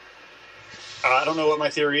 I don't know what my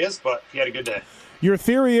theory is, but he had a good day. Your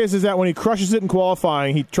theory is that when he crushes it in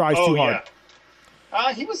qualifying, he tries too hard.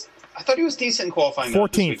 I thought he was decent in qualifying.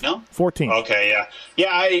 14th. This week, no? 14th. Okay, yeah.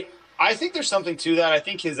 Yeah, I think there's something to that. I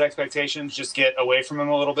think his expectations just get away from him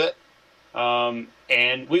a little bit.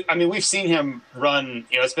 And we've seen him run,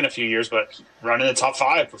 it's been a few years, but run in the top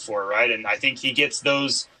 5 before, right? And I think he gets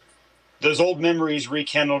those old memories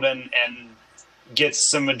rekindled and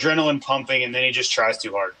gets some adrenaline pumping, and then he just tries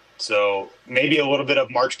too hard. So maybe a little bit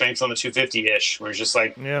of Marchbanks on the 250-ish, where it's just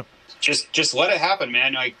like, just let it happen,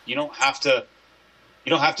 man. Like, you don't have to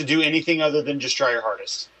do anything other than just try your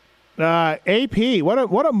hardest. AP, what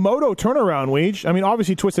a moto turnaround, Weege. I mean,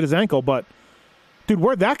 obviously he twisted his ankle, but dude,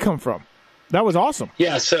 where'd that come from? That was awesome.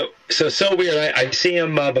 Yeah, so weird. I see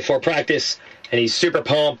him before practice, and he's super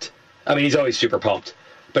pumped. I mean, he's always super pumped.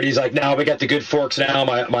 But he's like, no, we got the good forks now.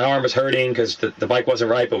 My arm was hurting because the bike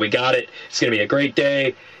wasn't right, but we got it. It's going to be a great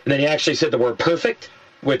day. And then he actually said the word perfect,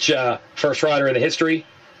 which first rider in the history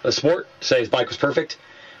of the sport to say his bike was perfect.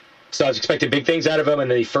 So I was expecting big things out of him, and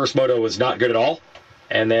the first moto was not good at all.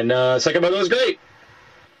 And then second moto was great.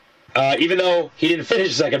 Even though he didn't finish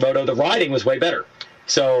the second moto, the riding was way better.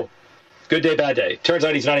 So good day, bad day. Turns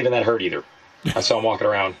out he's not even that hurt either. I saw him walking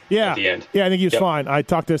around at the end. Yeah, I think he was fine. I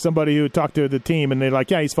talked to somebody who talked to the team, and they're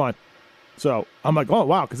like, yeah, he's fine. So I'm like, oh,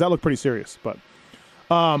 wow, because that looked pretty serious. But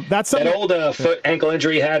that's something. That old foot ankle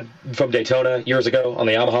injury he had from Daytona years ago on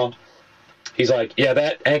the Yamaha, he's like, yeah,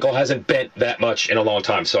 that ankle hasn't bent that much in a long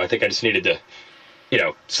time, so I think I just needed to,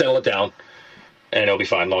 settle it down, and it'll be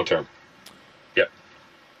fine long term. Yep.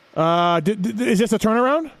 Is this a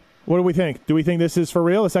turnaround? What do we think? Do we think this is for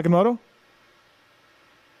real, the second moto?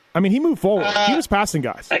 I mean, he moved forward. He was passing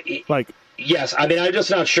guys. Yes. I mean, I'm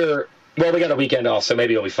just not sure. Well, we got a weekend off, so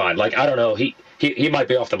maybe he'll be fine. Like, I don't know. He might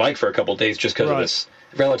be off the bike for a couple of days just because of this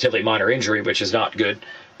relatively minor injury, which is not good.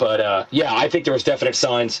 But, I think there was definite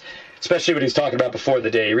signs, especially what he was talking about before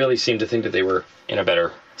the day. He really seemed to think that they were in a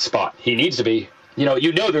better spot. He needs to be.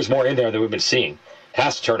 There's more in there than we've been seeing. It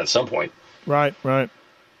has to turn at some point. Right.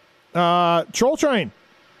 Troll Train.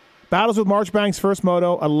 Battles with Marchbanks first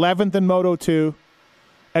moto, 11th in Moto 2.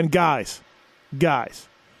 And guys,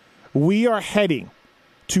 we are heading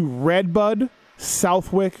to Redbud,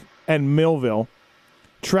 Southwick, and Millville,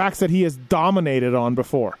 tracks that he has dominated on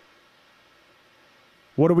before.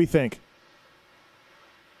 What do we think?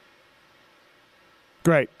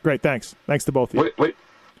 Great, thanks. Thanks to both of you. What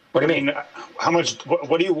do you mean? How much?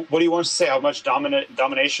 What do you want to say? How much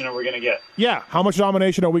domination are we going to get? Yeah, how much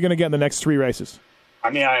domination are we going to get in the next 3 races? I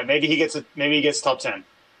mean, maybe he gets top 10.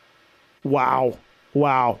 Wow.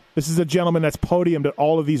 This is a gentleman that's podiumed at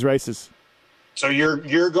all of these races. So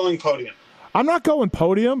you're going podium. I'm not going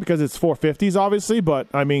podium because it's 450s, obviously. But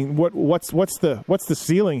I mean, what's the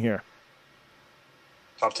ceiling here?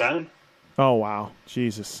 Top 10. Oh wow,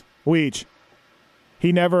 Jesus, Weege.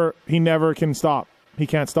 He never can stop. He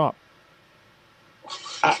can't stop.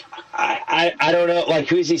 I don't know. Like,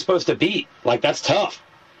 who is he supposed to beat? Like, that's tough.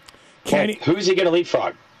 Who's he going to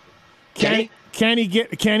leapfrog? Can he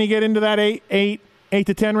get into that 8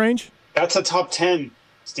 to 10 range? That's a top 10,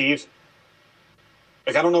 Steve.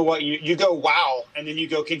 Like, I don't know what you go wow, and then you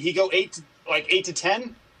go, can he go 8 to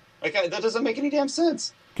 10? Like, that doesn't make any damn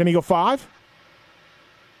sense. Can he go 5?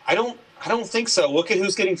 I don't think so. Look at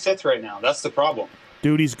who's getting 5th right now. That's the problem.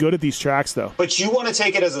 Dude, he's good at these tracks, though. But you want to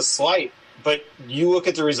take it as a slight, but you look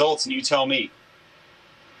at the results and you tell me.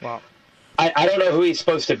 Wow. I don't know who he's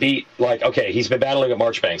supposed to beat. Like, okay, he's been battling at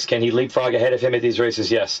Marchbanks. Can he leapfrog ahead of him at these races?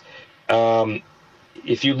 Yes.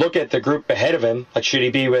 If you look at the group ahead of him, like, should he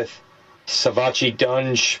be with Savachi,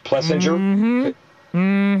 Dunge, Plessinger?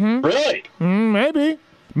 Mm-hmm. Really? Maybe.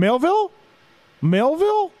 Melville?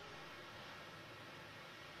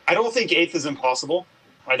 I don't think 8th is impossible.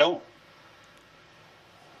 I don't.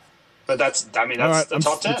 But that's right, the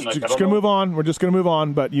top 10. Just going to move on. We're just going to move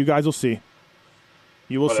on, but you guys will see.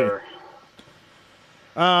 You will see.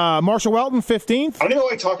 Marshall Weltin, 15th. I don't even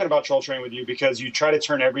like talking about Troll Train with you because you try to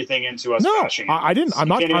turn everything into us bashing. I didn't. I'm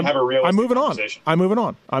not. Can't even have a realistic I'm moving on. conversation. I'm moving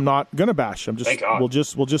on. I'm not gonna bash. I'm just. Thank God. We'll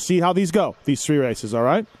just see how these go. These 3 races. All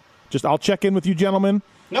right. I'll check in with you, gentlemen.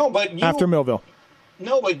 No, but after Millville.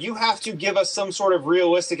 No, but you have to give us some sort of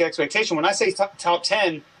realistic expectation. When I say top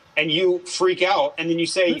 10, and you freak out, and then you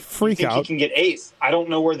say you think he can get 8th, I don't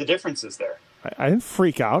know where the difference is there. I didn't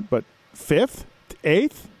freak out, but 5th,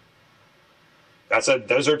 8th.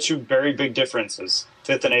 Those are 2 very big differences.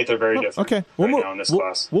 5th and 8th are very different. Okay, now in this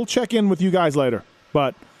class. We'll check in with you guys later,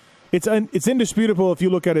 but it's indisputable if you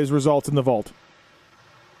look at his results in the vault.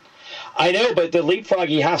 I know, but the leapfrog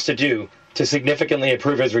he has to do to significantly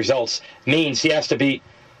improve his results means he has to beat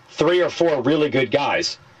 3 or 4 really good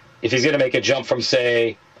guys if he's going to make a jump from,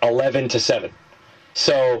 say, 11 to 7.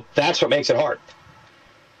 So that's what makes it hard.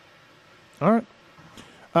 All right.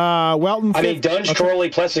 Weltin. I mean, Dunge, Crowley,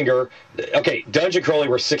 Plessinger. Okay, Dunge and Crowley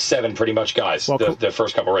were 6-7 pretty much guys the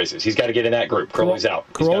first couple races. He's got to get in that group. Crowley's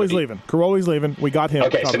out. Crowley's leaving. We got him.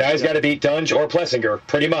 Okay, so now he's got to beat Dunge or Plessinger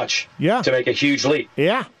pretty much to make a huge leap.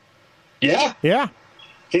 Yeah. Yeah? Yeah.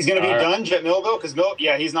 He's going to be Dunge at Millville? Because,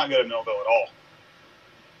 he's not good at Millville at all.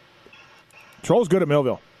 Troll's good at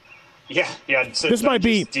Millville. Yeah. So this might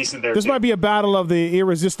be decent there. This might be a battle of the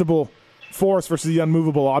irresistible force versus the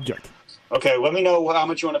unmovable object. Okay, let me know how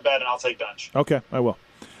much you want to bet, and I'll take Dunge. Okay, I will.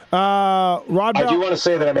 Rod Bell. I do want to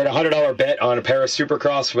say that I made a $100 bet on a Paris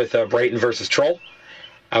Supercross with Brayton versus Troll.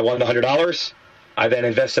 I won the $100. I then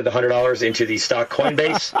invested the $100 into the stock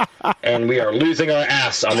Coinbase, and we are losing our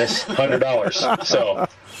ass on this $100. So,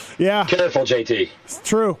 careful, JT. It's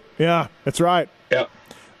true. Yeah, that's right. Yep.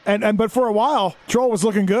 But for a while, Troll was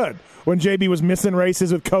looking good when JB was missing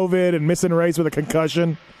races with COVID and missing a race with a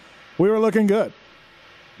concussion. We were looking good.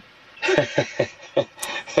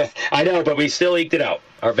 I know, but we still eked it out.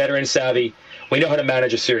 Our veteran savvy. We know how to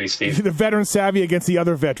manage a series, Steve. The veteran savvy against the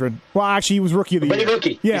other veteran. Well, actually, he was rookie of the year. But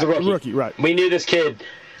rookie. Yeah, he's a rookie, right. We knew this kid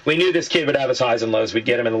would have his highs and lows. We'd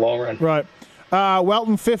get him in the long run. Right.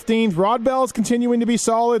 Weltin, 15th. Rod Bell's continuing to be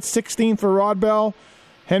solid. 16th for Rod Bell.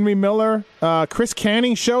 Henry Miller. Chris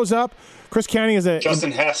Canning shows up. Chris Canning is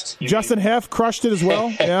Justin Heft. Justin Heft crushed it as well.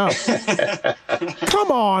 Yeah. Come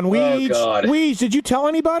on, Weege. Oh, God. Weege, did you tell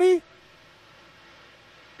anybody?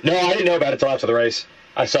 No, I didn't know about it till after the race.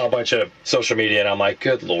 I saw a bunch of social media, and I'm like,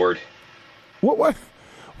 good Lord. What?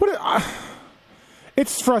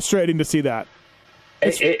 It's frustrating to see that.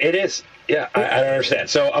 It is. Yeah, I don't understand.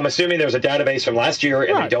 So I'm assuming there's a database from last year,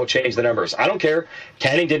 and they don't change the numbers. I don't care.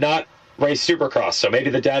 Canning did not race Supercross, so maybe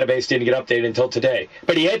the database didn't get updated until today.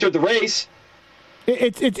 But he entered the race.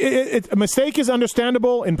 A mistake is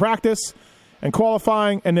understandable in practice and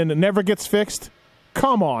qualifying, and then it never gets fixed.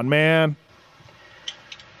 Come on, man.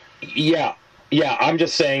 Yeah, I'm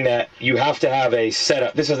just saying that you have to have a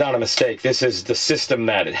setup. This is not a mistake. This is the system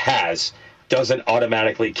that it has. Doesn't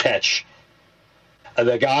automatically catch.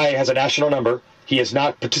 The guy has a national number. He has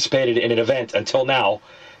not participated in an event until now.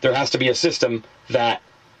 There has to be a system that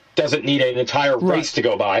doesn't need an entire race to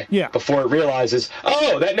go by before it realizes,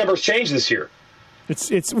 oh, that number's changed this year.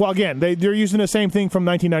 Well, again, they're using the same thing from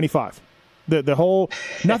 1995. The whole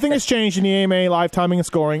nothing has changed in the AMA live timing and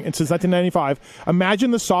scoring since 1995.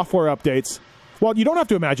 Imagine the software updates. Well, you don't have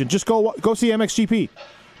to imagine. Just go see MXGP.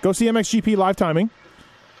 Go see MXGP live timing.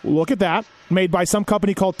 Look at that, made by some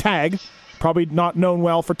company called Tag, probably not known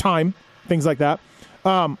well for time, things like that.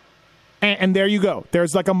 And there you go.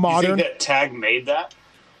 There's like a You modern. think that Tag made that?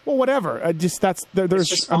 Well, whatever. There's. It's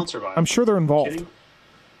just sponsored by him. I'm sure they're involved. Kidding?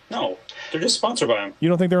 No, they're just sponsored by him. You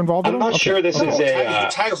don't think they're involved? I'm at all? not Okay. sure this is a.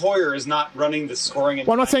 Tag Heuer is not running the scoring. And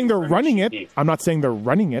Well, I'm not saying they're timing running it. information. I'm not saying they're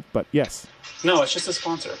running it, but yes. No, it's just a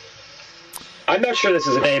sponsor. I'm not sure this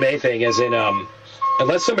is an AMA thing, as in,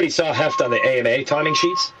 unless somebody saw heft on the AMA timing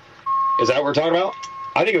sheets. Is that what we're talking about?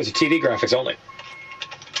 I think it was a TV graphics only.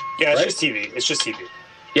 Yeah, it's Right? just TV. It's just TV.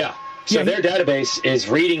 Yeah. So Yeah, their database is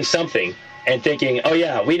reading something and thinking, oh,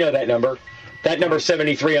 yeah, we know that number. That number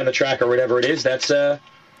 73 on the track or whatever it is, that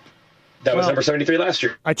was number 73 last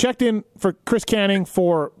year. I checked in for Chris Canning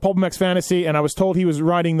for Pulp MX Fantasy, and I was told he was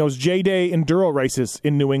riding those J-Day Enduro races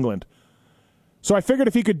in New England. So I figured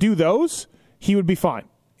if he could do those, he would be fine.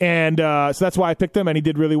 And so that's why I picked him, and he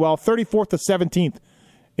did really well. 34th to 17th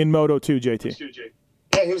in Moto 2, JT.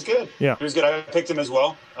 Yeah, he was good. Yeah. He was good. I picked him as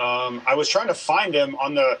well. I was trying to find him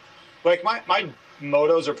on the, like, my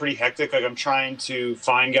motos are pretty hectic. Like, I'm trying to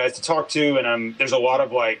find guys to talk to, and there's a lot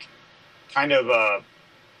of, like, kind of,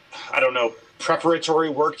 I don't know, preparatory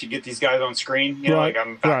work to get these guys on screen. You know, Right, like,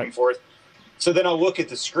 I'm back right. and forth. So then I'll look at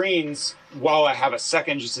the screens while I have a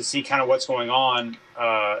second just to see kind of what's going on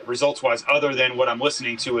results-wise, other than what I'm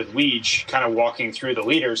listening to with Weege, kind of walking through the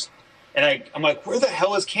leaders. And I'm like, where the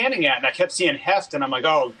hell is Canning at? And I kept seeing heft, and I'm like,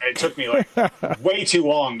 oh, it took me like way too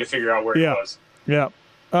long to figure out where Yeah. it was. Yeah.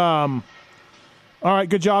 All right,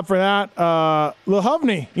 good job for that. Lil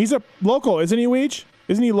Hovney, he's a local, isn't he, Weege?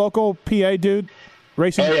 Isn't he local PA dude?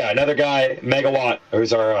 Racing? Oh, yeah, another guy, Megawatt,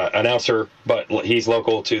 who's our announcer, but he's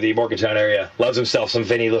local to the Morgantown area. Loves himself some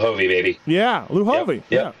Vinny Luhovi, baby. Yeah, Luhovi. Yep.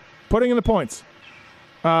 Yeah. Putting in the points.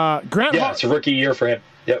 Grant Yeah, it's a rookie year for him.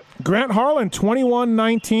 Yep. Grant Harlan,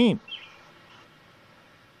 21-19.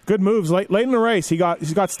 Good moves late in the race. He's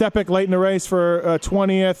got Stepik late in the race for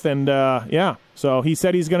 20th, and yeah. So he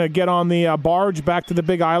said he's going to get on the barge back to the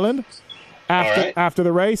Big Island after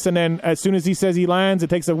the race, and then as soon as he says he lands, it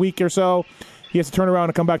takes a week or so. He has to turn around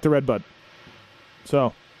and come back to Redbud.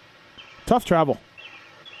 So tough travel.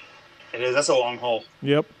 It is. That's a long haul.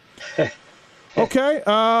 Yep. Okay.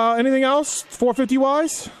 Anything else 450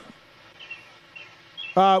 wise?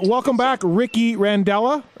 Welcome back, Ricky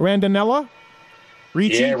Randella.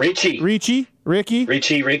 Ricci. Yeah, Ricky.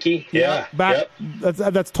 Ricky. Yeah. Back. Yep.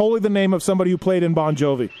 That's totally the name of somebody who played in Bon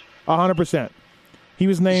Jovi. 100%. He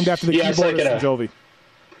was named after the Yeah, it's keyboardist like from Jovi.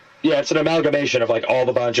 Yeah, it's an amalgamation of like all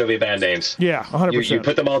the Bon Jovi band names. Yeah, 100%. You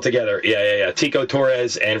put them all together. Yeah. Tico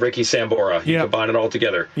Torres and Ricky Sambora. You combine it all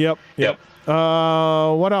together. Yep.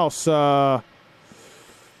 What else? Yeah.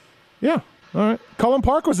 All right. Cullen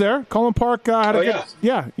Park was there. Cullen Park had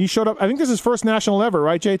he showed up. I think this is his first national ever,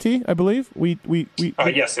 right, JT? I believe we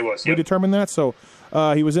yes, it was. We determined that. So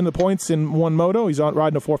he was in the points in one moto. He's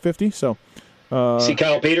riding a 450. So see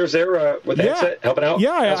Kyle Peters there with the headset helping out.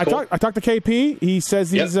 Yeah, cool. I talked to KP. He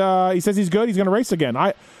says he's good. He's going to race again.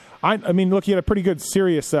 I mean, look, he had a pretty good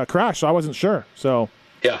serious crash. So I wasn't sure. So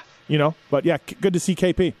yeah, but yeah, good to see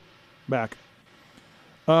KP back.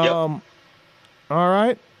 All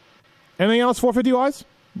right. Anything else 450 wise?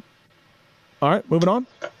 All right, moving on.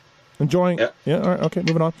 Enjoying. Yeah. All right. Okay,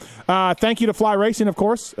 moving on. Thank you to Fly Racing, of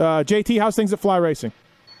course. JT, how's things at Fly Racing?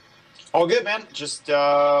 All good, man. Just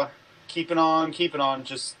keeping on.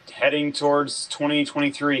 Just heading towards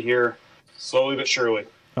 2023 here, slowly but surely.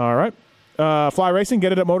 All right. Fly Racing,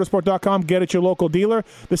 get it at motorsport.com. Get it at your local dealer.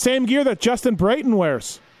 The same gear that Justin Brayton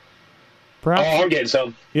wears. Perhaps. Oh, I'm getting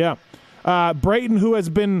some. Yeah. Brayton, who has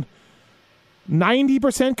been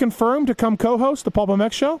 90% confirmed to come co-host the Pulp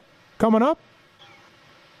MX show coming up.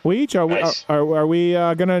 Weege, are we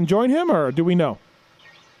going to join him, or do we know?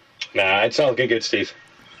 Nah, it's all good, Steve.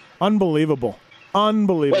 Unbelievable.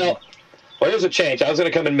 Well, there's a change. I was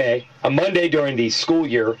going to come in May. A Monday during the school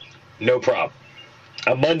year, no problem.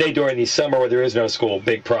 A Monday during the summer where there is no school,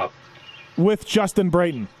 big problem. With Justin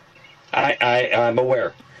Brayton. I'm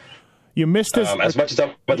aware. You missed his... as much as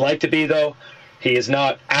I would like to be, though, he is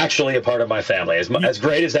not actually a part of my family, as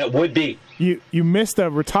great as that would be. You missed a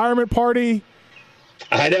retirement party.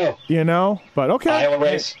 I know. But okay. Iowa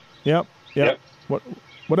race. Yep.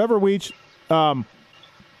 Whatever, Weege.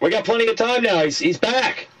 We got plenty of time now. He's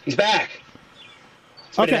back. He's back.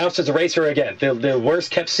 He's been announced as a racer again. The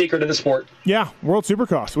worst kept secret in the sport. Yeah, World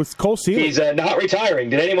Supercross with Cole Seeley. He's not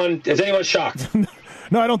retiring. Is anyone shocked?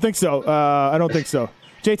 No, I don't think so.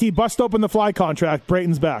 JT, bust open the Fly contract.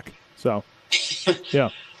 Brayton's back. So, yeah.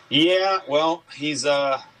 Yeah, well, he's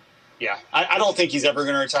Yeah, I don't think he's ever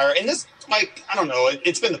going to retire. And this, like, I don't know,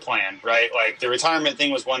 it's been the plan, right? Like, the retirement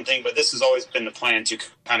thing was one thing, but this has always been the plan to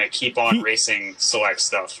kind of keep on racing select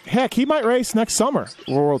stuff. Heck, he might race next summer,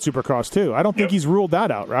 World Supercross, too. I don't think he's ruled that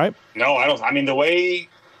out, right? No, I don't. I mean, the way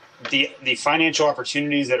the financial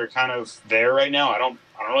opportunities that are kind of there right now, I don't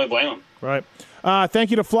really blame him. Right. Thank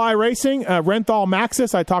you to Fly Racing, Renthal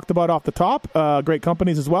Maxxis, I talked about off the top. Great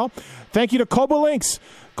companies as well. Thank you to Kobalinks.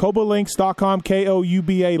 Kobalinks.com,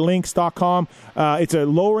 K-O-U-B-A links.com. It's a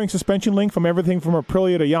lowering suspension link from everything from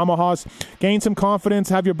Aprilia to Yamahas. Gain some confidence,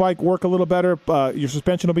 have your bike work a little better. Your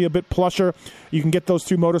suspension will be a bit plusher. You can get those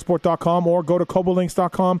through motorsport.com or go to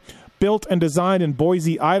Kobalinks.com. Built and designed in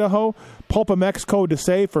Boise, Idaho. PulpMX code to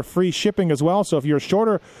save for free shipping as well. So if you're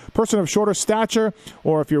a person of shorter stature,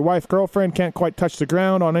 or if your wife, girlfriend can't quite touch the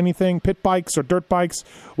ground on anything, pit bikes or dirt bikes,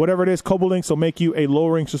 whatever it is, Kobalinks will make you a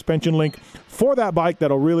lowering suspension link for that bike.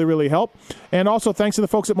 That'll really, really help. And also, thanks to the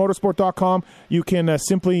folks at motorsport.com, you can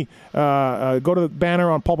simply go to the banner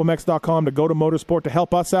on PulpMX.com to go to Motorsport to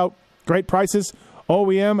help us out. Great prices,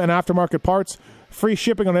 OEM and aftermarket parts, free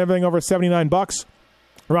shipping on everything over $79.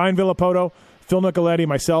 Ryan Villapoto, Phil Nicoletti,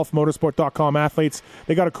 myself, motorsport.com athletes.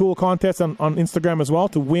 They got a cool contest on Instagram as well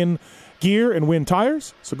to win gear and win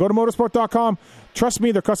tires. So go to motorsport.com. Trust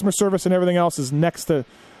me, their customer service and everything else is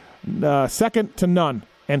second to none.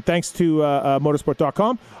 And thanks to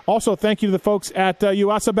motorsport.com. Also, thank you to the folks at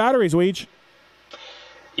Yuasa Batteries, Weege.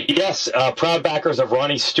 Yes, proud backers of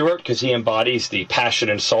Ronnie Stewart because he embodies the passion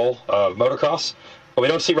and soul of motocross. But we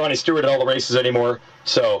don't see Ronnie Stewart at all the races anymore.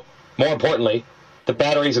 So, more importantly, the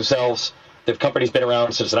batteries themselves, the company's been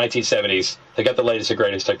around since the 1970s. They got the latest and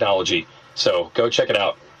greatest technology. So go check it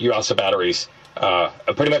out. Yuasa Batteries.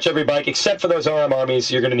 Pretty much every bike, except for those RM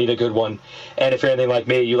Armies, you're going to need a good one. And if you're anything like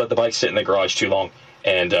me, you let the bike sit in the garage too long,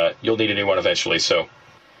 and you'll need a new one eventually. So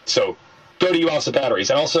go to Yuasa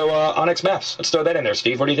Batteries. And also Onyx Maps. Let's throw that in there,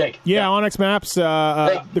 Steve. What do you think? Yeah, Onyx Maps.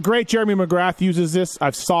 The great Jeremy McGrath uses this.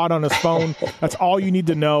 I've saw it on his phone. That's all you need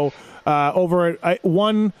to know. Over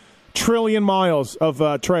 1 trillion miles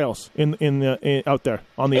of trails in out there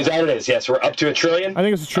on the. Is that what it is? Yes, we're up to 1 trillion. I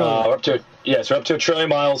think it's 1 trillion. We're up to 1 trillion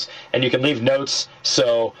miles, and you can leave notes.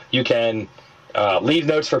 So you can leave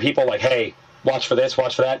notes for people like, hey, watch for this,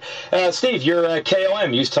 watch for that. Steve, you're a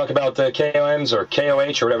KOM. You used to talk about the KOMs or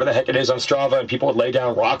KOH or whatever the heck it is on Strava, and people would lay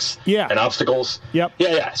down rocks and obstacles. Yep.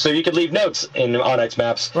 Yeah. So you could leave notes in Onyx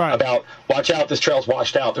Maps about, watch out, this trail's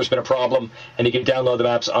washed out, there's been a problem, and you can download the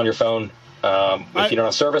maps on your phone. If you don't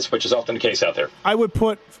have service, which is often the case out there. I would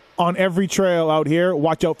put on every trail out here,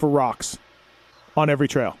 watch out for rocks on every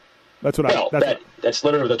trail. That's what that's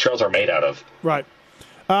literally what the trails are made out of. Right.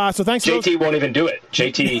 So thanks. JT won't even do it.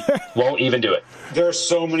 JT won't even do it. There are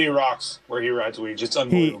so many rocks where he rides Weege. It's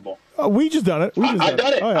unbelievable. We just done it. I've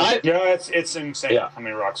done it. Oh, yeah. It's insane how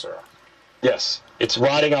many rocks there are. Yes. It's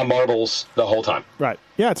riding on marbles the whole time. Right.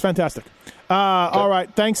 Yeah, it's fantastic. All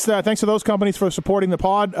right. Thanks to those companies for supporting the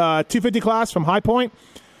pod. 250 class from High Point.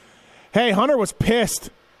 Hey, Hunter was pissed.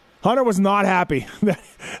 Hunter was not happy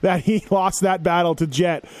that he lost that battle to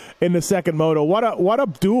Jet in the second moto. What a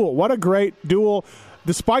duel. What a great duel.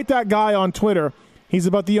 Despite that guy on Twitter, he's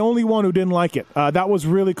about the only one who didn't like it. That was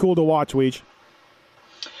really cool to watch, Weege.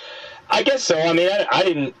 I guess so. I mean, I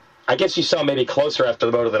didn't. I guess you saw maybe closer after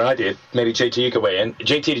the moto than I did. Maybe JT, you could weigh in.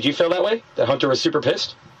 JT, did you feel that way? That Hunter was super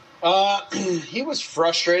pissed? He was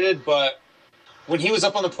frustrated, but when he was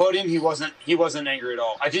up on the podium, he wasn't angry at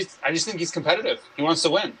all. I just think he's competitive. He wants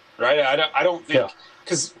to win, right? I don't think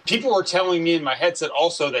because people were telling me in my headset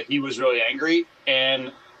also that he was really angry,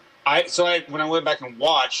 and when I went back and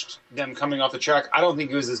watched them coming off the track, I don't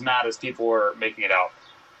think he was as mad as people were making it out.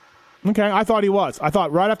 Okay, I thought he was. I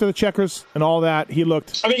thought right after the checkers and all that, he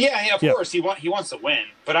looked. I mean, of course, he wants to win,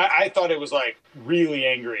 but I thought it was like really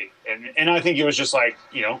angry, and I think it was just like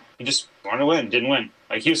he just wanted to win, didn't win.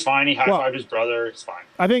 Like he was fine. He high-fived his brother. It's fine.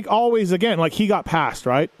 I think always again, like he got passed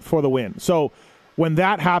right for the win. So when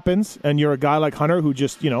that happens, and you're a guy like Hunter who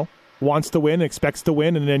just wants to win, expects to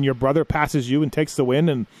win, and then your brother passes you and takes the win,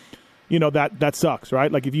 and that sucks,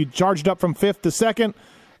 right? Like if you charged up from 5th to 2nd,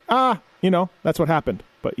 that's what happened.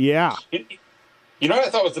 But yeah. You know what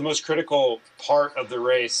I thought was the most critical part of the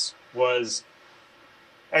race was,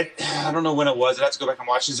 I don't know when it was. I'd have to go back and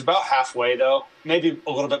watch. It's about halfway, though. Maybe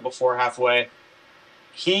a little bit before halfway.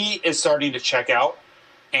 He is starting to check out,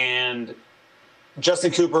 and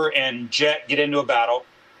Justin Cooper and Jet get into a battle,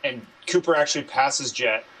 and Cooper actually passes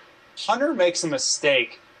Jet. Hunter makes a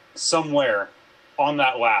mistake somewhere on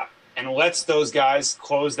that lap and lets those guys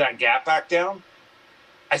close that gap back down.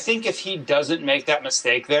 I think if he doesn't make that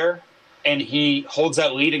mistake there and he holds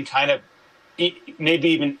that lead and kind of maybe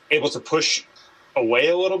even able to push away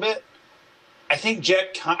a little bit, I think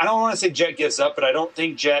Jet, I don't want to say Jet gives up, but I don't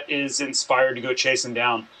think Jet is inspired to go chase him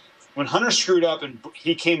down. When Hunter screwed up and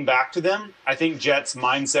he came back to them, I think Jet's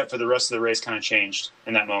mindset for the rest of the race kind of changed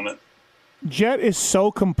in that moment. Jet is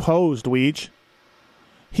so composed, Weege.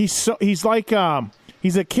 He's like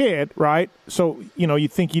he's a kid, right? So, you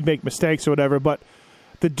think he'd make mistakes or whatever, but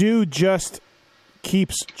the dude just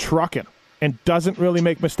keeps trucking and doesn't really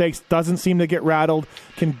make mistakes, doesn't seem to get rattled,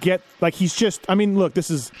 can get, like, he's just, I mean, look, this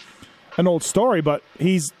is an old story, but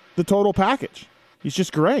he's the total package. He's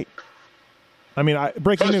just great. I mean,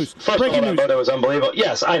 breaking news. Breaking news. That moto was unbelievable.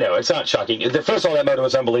 Yes, I know. It's not shocking. First of all, that moto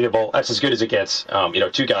was unbelievable. That's as good as it gets.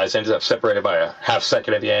 Two guys ended up separated by a half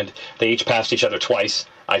second at the end. They each passed each other twice,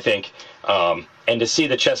 I think. And to see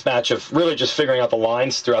the chess match of really just figuring out the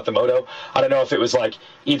lines throughout the moto, I don't know if it was like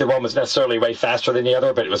either one was necessarily way faster than the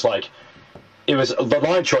other, but it was like the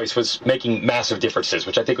line choice was making massive differences,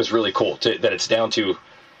 which I think was really cool. That it's down to,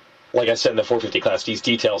 like I said in the 450 class, these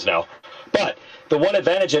details now. But the one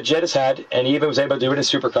advantage that Jet has had, and he even was able to do it in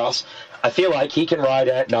Supercross, I feel like he can ride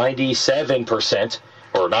at 97%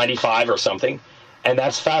 or 95 or something, and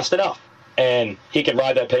that's fast enough. And he can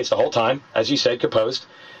ride that pace the whole time, as you said, composed.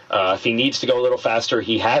 If he needs to go a little faster,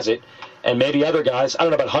 he has it. And maybe other guys, I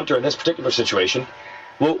don't know about Hunter in this particular situation,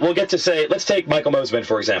 we'll get to say, let's take Michael Mosiman,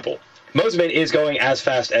 for example. Mosiman is going as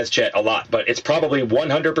fast as Jet a lot, but it's probably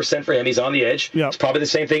 100% for him. He's on the edge. Yep. It's probably the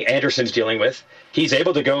same thing Anderson's dealing with. He's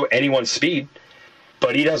able to go anyone's speed,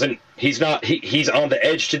 but he's on the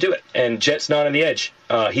edge to do it, and Jet's not on the edge.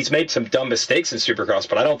 He's made some dumb mistakes in Supercross,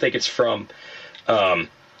 but I don't think it's from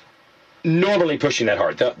normally pushing that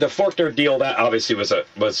hard. The Forkner deal, that obviously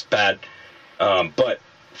was bad, but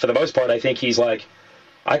for the most part, I think he's like,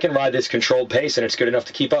 I can ride this controlled pace, and it's good enough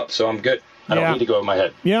to keep up, so I'm good. I don't need to go over my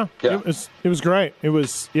head. Yeah. It was great. It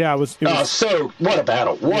was. So what a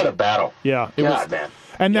battle! What a battle! Yeah, man.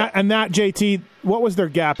 And that JT, what was their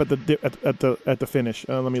gap at the finish?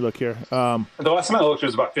 Let me look here. The last time I looked, it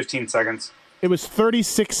was about 15 seconds. It was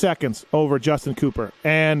 36 seconds over Justin Cooper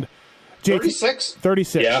and JT. 36.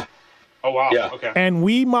 36. Yeah. Oh wow. Yeah. Okay. And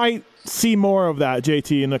we might see more of that,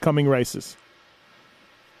 JT, in the coming races.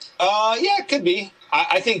 Yeah, it could be.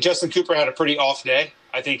 I think Justin Cooper had a pretty off day.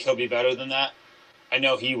 I think he'll be better than that. I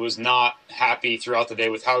know he was not happy throughout the day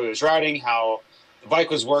with how he was riding, how the bike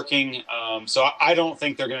was working. So I don't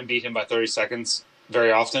think they're going to beat him by 30 seconds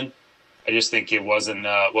very often. I just think it wasn't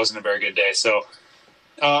a very good day. So,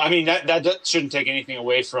 I mean, that shouldn't take anything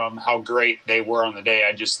away from how great they were on the day.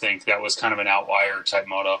 I just think that was kind of an outlier type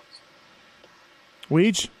moto.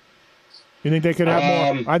 Weege? You think they could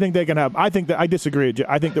have more? I think they can have. I disagree.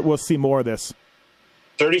 I think that we'll see more of this.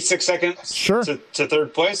 36 seconds. Sure. To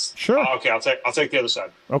third place. Sure. Okay, I'll take the other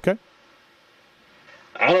side. Okay.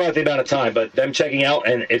 I don't know about the amount of time, but them checking out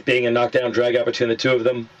and it being a knockdown drag out between the two of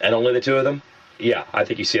them and only the two of them, yeah, I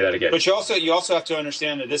think you see that again. But you also have to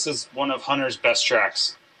understand that this is one of Hunter's best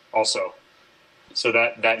tracks, also. So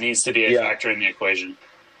that needs to be a factor in the equation.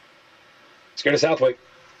 Let's go to Southwick.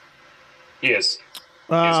 He is.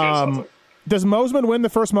 Does Mosiman win the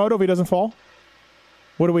first moto if he doesn't fall?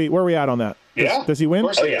 Where are we at on that? Yeah. Does he win? Of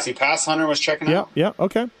course. Does he pass Hunter was checking out? Yeah,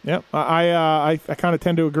 okay. Yeah. I kind of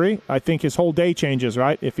tend to agree. I think his whole day changes,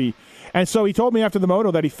 right? And so he told me after the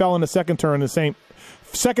moto that he fell in the second turn,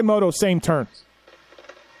 second moto, same turn.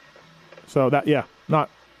 So that, not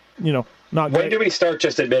great. When do we start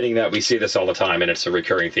just admitting that we see this all the time and it's a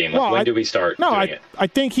recurring theme? When do we start doing it? I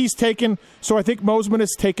think he's taken, so I think Mosiman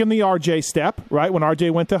has taken the RJ step, right? When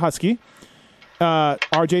RJ went to Husky.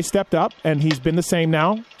 RJ stepped up, and he's been the same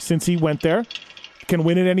now since he went there. Can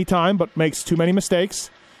win at any time, but makes too many mistakes.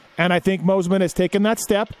 And I think Mosiman has taken that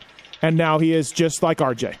step, and now he is just like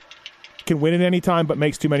RJ. Can win at any time, but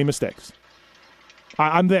makes too many mistakes.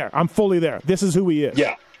 I'm there. I'm fully there. This is who he is.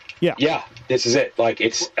 Yeah. This is it.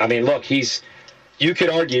 You could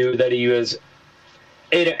argue that he was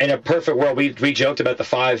in a perfect world. We joked about the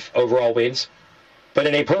 5 overall wins, but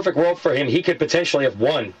in a perfect world for him, he could potentially have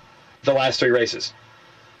won the last 3 races.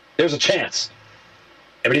 There's a chance.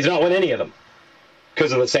 But he's not won any of them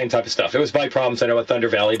because of the same type of stuff. It was bike problems, I know, at Thunder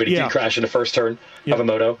Valley, but he did crash in the first turn of a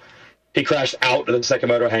moto. He crashed out of the second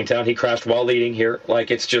moto hangtown. He crashed while leading here.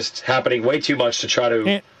 It's just happening way too much to try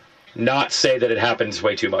to not say that it happens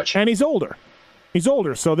way too much. And he's older.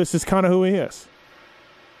 So this is kind of who he is.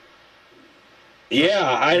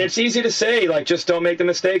 Yeah, and it's easy to say, just don't make the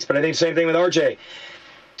mistakes, but I think the same thing with RJ.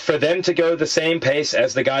 For them to go the same pace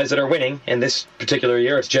as the guys that are winning in this particular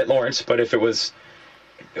year, it's Jet Lawrence. But if it was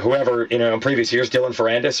whoever, in previous years, Dylan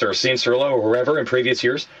Ferrandis or Cian Cirillo or whoever in previous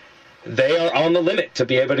years, they are on the limit to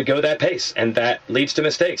be able to go that pace. And that leads to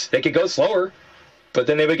mistakes. They could go slower, but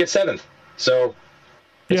then they would get 7th. So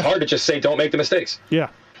It's Yeah. hard to just say don't make the mistakes. Yeah.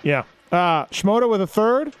 Shimoda with a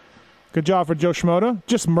third. Good job for Joe Shimoda.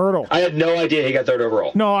 Just Myrtle. I had no idea he got third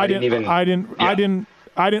overall. No, I didn't. even. I didn't.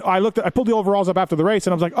 I pulled the overalls up after the race,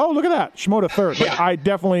 and I was like, "Oh, look at that, Shimoda third." Like, Yeah. I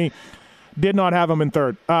definitely did not have him in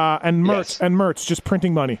third. And Yes. Mertz just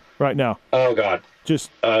printing money right now. Oh God.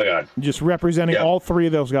 Just representing Yeah. all three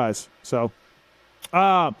of those guys. So,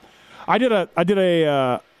 I added up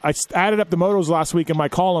the motos last week in my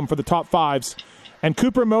column for the top fives, and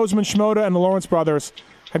Cooper, Mosman, Shimoda, and the Lawrence brothers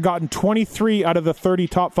had gotten 23 out of the 30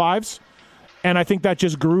 top fives, and I think that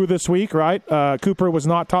just grew this week. Right? Cooper was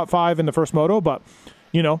not top five in the first moto, but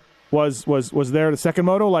was there the second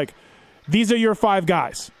moto. Like, these are your five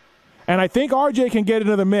guys, and I think RJ can get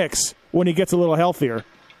into the mix when he gets a little healthier.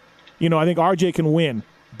 I think RJ can win,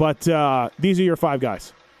 but these are your five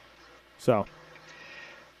guys. So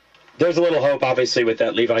There's a little hope, obviously, with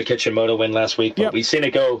that Levi Kitchen-Moto win last week, but Yep. we've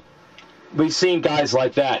seen guys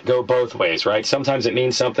like that go both ways, right? Sometimes it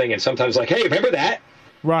means something, and sometimes like, hey, remember that?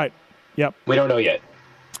 right, yep. We don't know yet.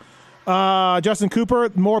 Justin Cooper,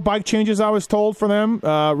 more bike changes, I was told, for them.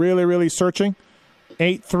 Really, really searching.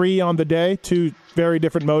 8-3 on the day, two very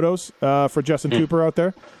different motos for Justin Cooper out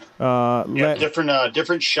there.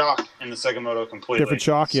 Different shock in the second moto completely. Different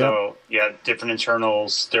shock, yeah. So different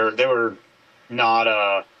internals. They were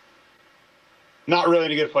not really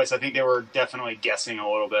in a good place. I think they were definitely guessing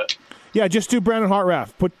a little bit. Yeah, just do Brandon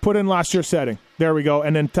Hartranft. Put in last year's setting. There we go,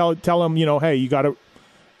 and then tell him, hey, you got to,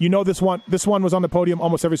 this one was on the podium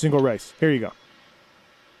almost every single race. Here you go.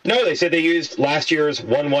 No, they said they used last year's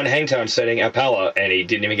 1-1 Hangtown setting at Pala, and he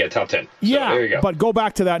didn't even get top 10. So Yeah, there you go. but go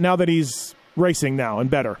back to that now that he's racing now and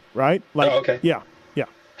better, right? Like, Oh, okay. Yeah.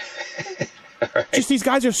 Just these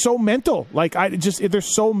guys are so mental. Like, they're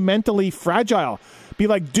so mentally fragile. Be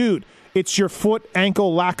like, dude, it's your foot,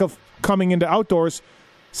 ankle, lack of coming into outdoors.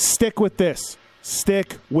 Stick with this.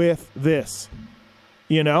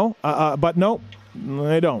 But no,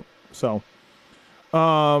 they don't. So, hey,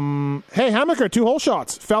 Hammaker, 2-hole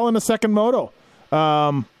shots. Fell in the second moto.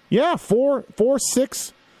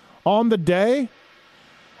 4-6 on the day.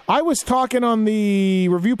 I was talking on the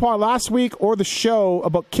review pod last week or the show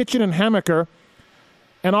about Kitchen and Hammaker,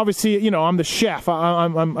 and obviously, I'm the chef.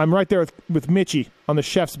 I'm right there with Mitchie on the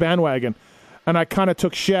chef's bandwagon, and I kind of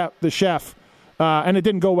took the chef, and it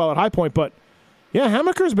didn't go well at High Point, but yeah,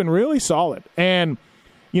 Hammaker's been really solid. And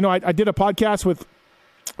I did a podcast with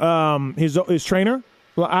his trainer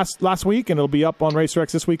last week, and it'll be up on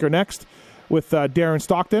RacerX this week or next with Darren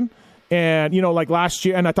Stockton. And, like last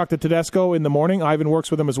year, and I talked to Tedesco in the morning. Ivan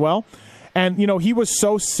works with him as well. And, he was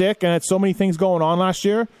so sick and had so many things going on last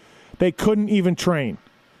year, they couldn't even train.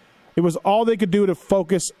 It was all they could do to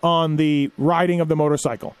focus on the riding of the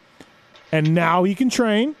motorcycle. And now he can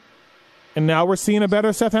train, and now we're seeing a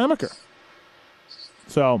better Seth Hammaker.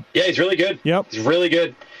 So Yeah, he's really good. Yep. He's really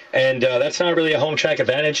good. And that's not really a home track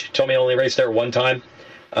advantage. He told me I only raced there one time.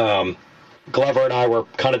 Glover and I were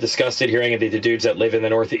kind of disgusted hearing the dudes that live in the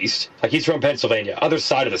Northeast. Like, he's from Pennsylvania, other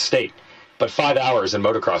side of the state. But 5 hours in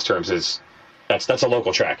motocross terms that's a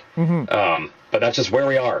local track. Mm-hmm. But that's just where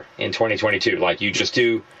we are in 2022. Like, you just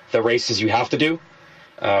do the races you have to do.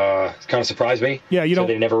 It kind of surprised me. Yeah, you don't.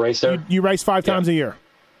 They never race there. You race 5 times a year.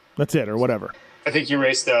 That's it, or whatever. I think you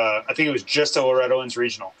raced. I think it was just a Loretto Inns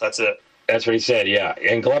Regional. That's it. That's what he said, yeah.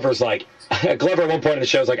 And Glover's like, Glover at one point in the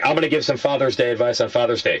show is like, I'm going to give some Father's Day advice on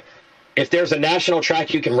Father's Day. If there's a national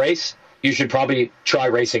track you can race, you should probably try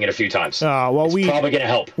racing it a few times. It's probably going to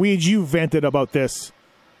help. You vented about this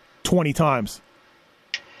 20 times.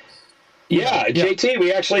 Yeah, JT,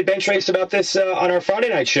 we actually bench raced about this on our Friday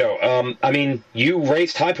night show. You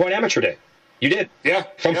raced High Point Amateur Day. You did. Yeah.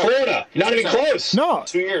 From Florida. Not even close. No.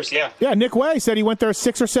 2 years, yeah. Yeah, Nick Way said he went there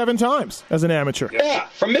 6 or 7 times as an amateur. Yeah,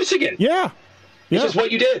 from Michigan. Yeah. This is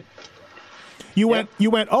what you did. You went,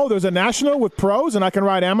 oh, there's a national with pros and I can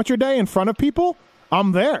ride Amateur Day in front of people?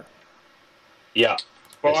 I'm there. Yeah.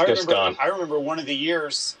 Well, It's gone. I remember one of the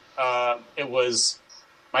years, it was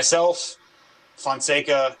myself,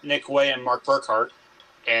 Fonseca, Nick Way, and Mark Burkhart,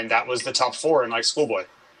 and that was the top 4 in, schoolboy.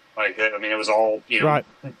 It was all, Right.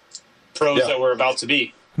 pros that were about to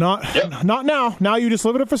be. Not now. Now you just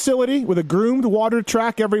live at a facility with a groomed, watered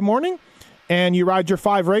track every morning, and you ride your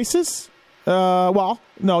 5 races.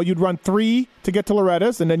 You'd run 3 to get to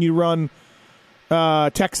Loretta's, and then you run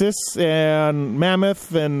Texas and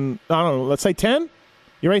Mammoth, and I don't know, let's say 10?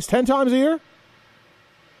 You race 10 times a year?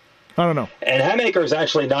 I don't know. And Hammaker is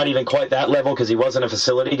actually not even quite that level because he wasn't a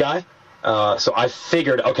facility guy. So I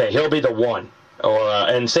figured, okay, he'll be the one.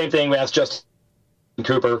 And same thing, we asked Justin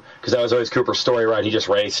Cooper, because that was always Cooper's story, right? He just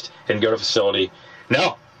raced, didn't go to facility.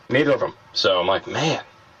 No, neither of them. So I'm like, man,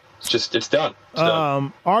 It's done. It's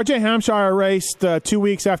done. RJ Hampshire raced 2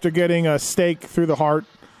 weeks after getting a stake through the heart,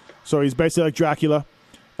 so he's basically like Dracula.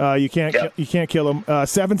 You can't kill him.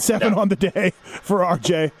 7-7 on the day for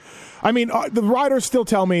RJ. I mean, the riders still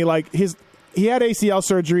tell me like he had ACL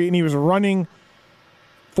surgery and he was running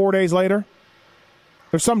 4 days later.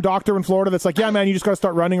 There's some doctor in Florida that's like, yeah, man, you just got to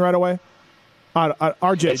start running right away.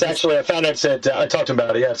 RJ. It's actually, I found out, I talked to him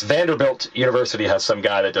about it. Yeah, it's Vanderbilt University has some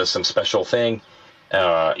guy that does some special thing.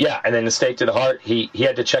 And then the stake to the heart. He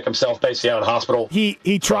had to check himself basically out in the hospital.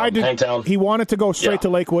 He tried to. Hangtown. He wanted to go straight to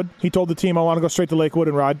Lakewood. He told the team, "I want to go straight to Lakewood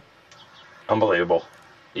and ride." Unbelievable.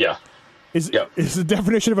 Yeah. Is the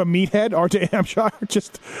definition of a meathead RJ Hampshire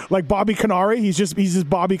just like Bobby Canary? He's just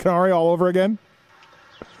Bobby Canary all over again.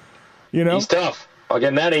 You know, he's tough.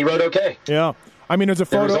 Again, that he rode okay. Yeah, I mean, there's a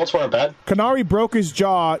photo. The results weren't bad. Canary broke his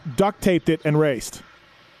jaw, duct taped it, and raced.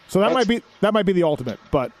 So that might be the ultimate,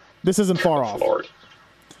 but this isn't far off. Lord.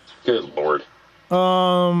 Good Lord.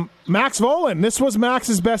 Max Vohland. This was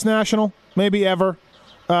Max's best national, maybe ever.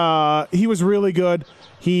 He was really good.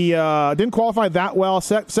 He didn't qualify that well.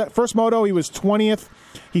 First moto, he was 20th.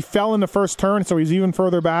 He fell in the first turn, so he's even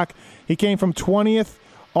further back. He came from 20th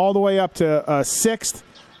all the way up to 6th.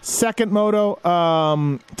 Second moto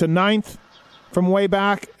to 9th from way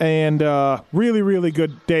back, and really, really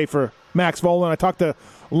good day for Max Vohland. I talked to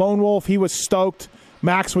Lone Wolf. He was stoked.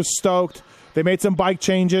 Max was stoked. They made some bike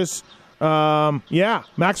changes. Max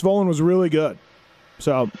Vohland was really good.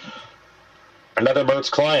 So another Mertz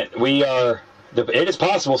client. It is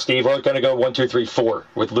possible, Steve. We're going to go 1, 2, 3, 4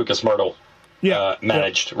 with Lucas Myrtle.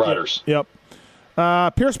 Managed riders. Yep.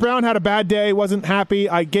 Pierce Brown had a bad day. Wasn't happy.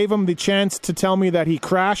 I gave him the chance to tell me that he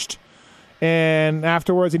crashed, and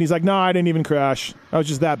afterwards, and he's like, "No, I didn't even crash. I was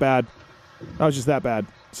just that bad.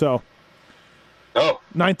 So,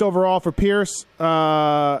 9th overall for Pierce.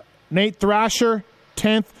 Nate Thrasher,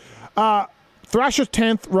 10th. Thrasher's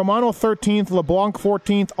 10th, Romano 13th, LeBlanc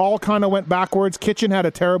 14th. All kind of went backwards. Kitchen had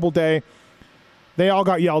a terrible day. They all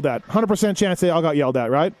got yelled at. 100% chance they all got yelled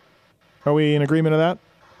at, right? Are we in agreement of that?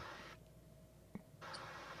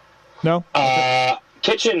 No?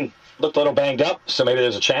 Kitchen looked a little banged up, so maybe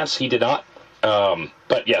there's a chance. He did not.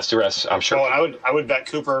 But yes, the rest, I'm sure. Well, I would bet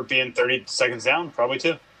Cooper being 30 seconds down, probably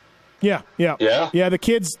too. Yeah. The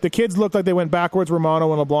kids looked like they went backwards. Romano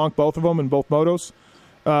and LeBlanc, both of them in both motos.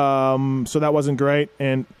 So that wasn't great.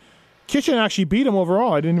 And Kitchen actually beat him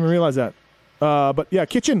overall. I didn't even realize that. But yeah,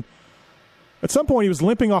 Kitchen, at some point he was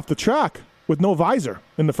limping off the track with no visor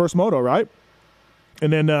in the first moto, right?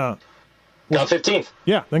 And then got 15th.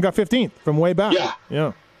 Yeah, then got 15th from way back.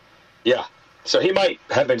 Yeah. So he might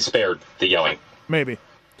have been spared the yelling. Maybe.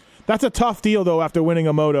 That's a tough deal though after winning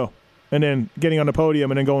a moto and then getting on the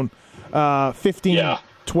podium and then going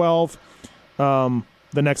 15-12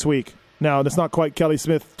 the next week. Now, that's not quite Kelly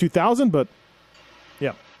Smith 2000, but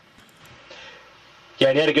yeah. Yeah,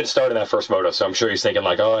 and he had a good start in that first moto, so I'm sure he's thinking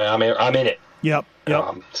like, oh, I'm in it. Yep.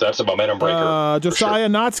 So that's a momentum breaker. Josiah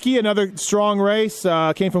Notsky, another strong race,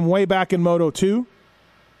 came from way back in Moto 2.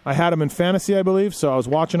 I had him in fantasy, I believe, so I was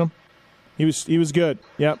watching him. He was good.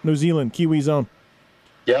 Yep, New Zealand, Kiwi zone.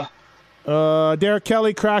 Yeah. Derek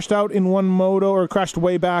Kelly crashed out in one moto, or crashed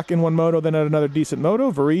way back in one moto, then had another decent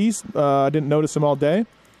moto. Varize, I didn't notice him all day.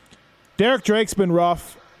 Derek Drake's been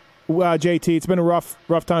rough, JT. It's been a rough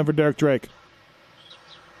time for Derek Drake.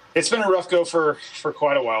 It's been a rough go for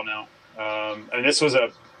quite a while now. And this was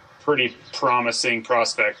a pretty promising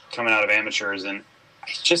prospect coming out of amateurs, and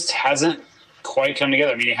it just hasn't quite come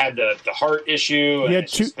together. I mean, he had the heart issue, and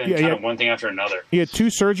it's just been kind of one thing after another. He had 2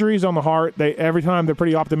 surgeries on the heart. Every time they're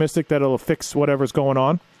pretty optimistic that it'll fix whatever's going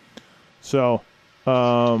on. So,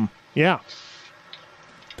 yeah.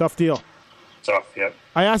 Tough deal. Tough, yep.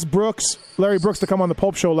 I asked Larry Brooks, to come on the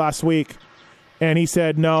Pulp Show last week, and he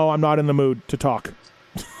said, no, I'm not in the mood to talk.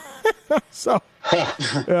 So,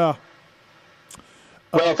 yeah.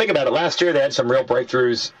 Well, think about it. Last year, they had some real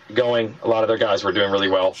breakthroughs going. A lot of their guys were doing really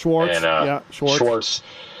well. Schwartz,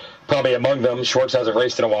 probably among them. Schwartz hasn't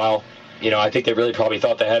raced in a while. I think they really probably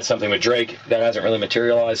thought they had something with Drake that hasn't really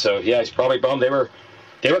materialized. So, yeah, he's probably bummed. They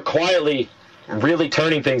were quietly really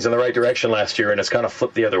turning things in the right direction last year, and it's kind of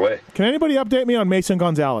flipped the other way. Can anybody update me on Mason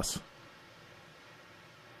Gonzalez?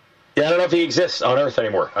 Yeah, I don't know if he exists on Earth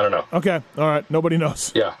anymore. I don't know. Okay, all right. Nobody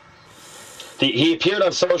knows. Yeah. He appeared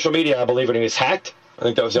on social media, I believe, when he was hacked. I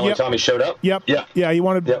think that was the only time he showed up. Yep. Yeah. Yeah, he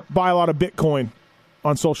wanted to buy a lot of Bitcoin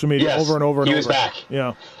on social media over and over and over. He was back.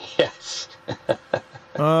 Yeah. Yes.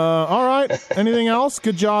 All right. Anything else?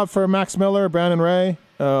 Good job for Max Miller, Brandon Ray.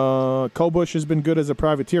 Kobush has been good as a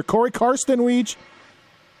privateer. Corey Karsten,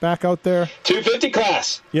 back out there. 250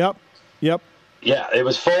 class. Yep. Yeah, it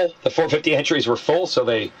was full. The 450 entries were full, so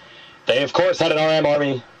they of course had an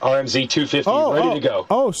RMZ 250 ready to go.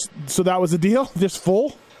 Oh, so that was the deal? Just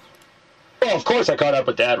full? Well, of course I caught up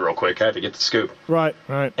with Dad real quick. I had to get the scoop. Right.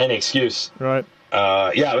 Any excuse. Right.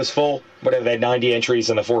 Yeah, it was full. Whatever, they had 90 entries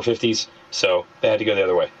in the 450s, so they had to go the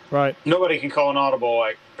other way. Right. Nobody can call an audible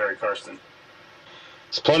like Barry Karsten.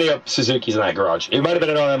 There's plenty of Suzukis in that garage. It might have been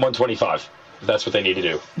an RM125, if that's what they need to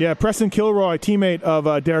do. Yeah, Preston Kilroy, teammate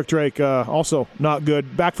of Derek Drake, also not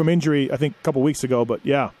good. Back from injury, I think, a couple weeks ago, but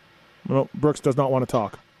yeah. Well, Brooks does not want to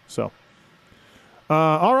talk. So,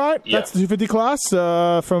 all right, that's the 250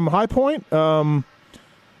 class from High Point.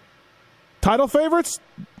 Title favorites?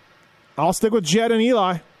 I'll stick with Jed and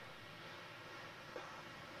Eli.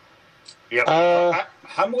 Yep.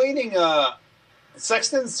 I'm waiting.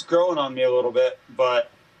 Sexton's growing on me a little bit, but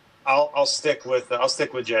I'll stick with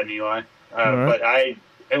Jed and Eli. Right. But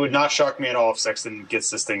it would not shock me at all if Sexton gets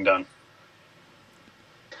this thing done.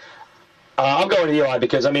 I'm going to Eli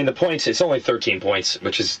because, I mean, the points, it's only 13 points,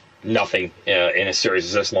 which is nothing in a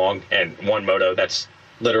series this long. And one moto, that's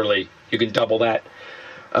literally, you can double that.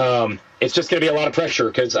 It's just going to be a lot of pressure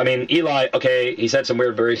because, I mean, Eli, okay, he's had some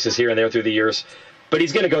weird races here and there through the years, but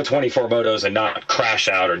he's going to go 24 motos and not crash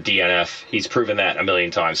out or DNF. He's proven that a million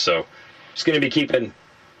times. So he's going to be keeping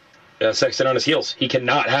Sexton on his heels. He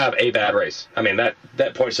cannot have a bad race. I mean, that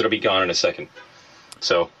points that'll be gone in a second.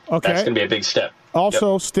 So that's going to be a big step.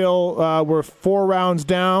 Also, still, we're 4 rounds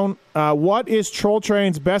down. What is Troll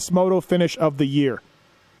Train's best moto finish of the year?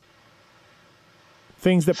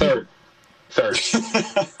 Things that Third.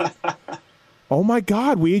 Oh my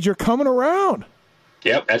God, Weege, you're coming around.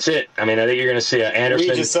 Yep, that's it. I mean, I think you're going to see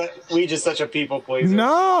Anderson. We just such a people pleaser.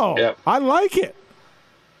 No, Yep. I like it.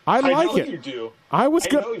 I like know it. You do. I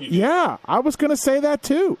was know you do. Yeah, I was gonna say that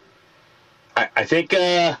too. I think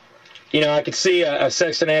I could see a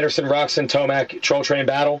Sexton, Anderson, Roxon, Tomac, Troll Train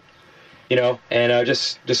battle, and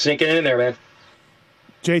just sinking in there, man.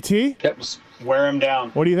 JT, Yep. Wear him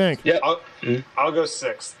down. what do you think? Yep. I'll go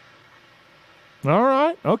 6th. All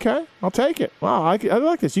right, okay, I'll take it. Wow, I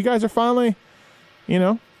like this. You guys are finally,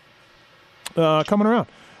 coming around.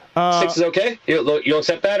 6 is okay? You'll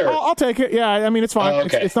accept that, or I'll take it. Yeah, I mean it's fine. Oh,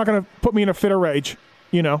 okay. It's not going to put me in a fit of rage.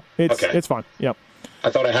 It's fine. Yep. I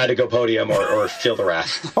thought I had to go podium or feel the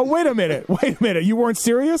wrath. Oh, wait a minute. You weren't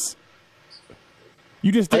serious?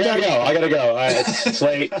 You just did that? I gotta go. It's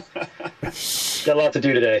late. Got a lot to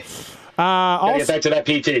do today. Gotta get back to that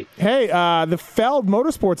PT. Hey, the Feld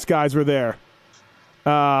Motorsports guys were there.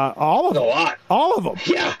 All of them. A lot. All of them.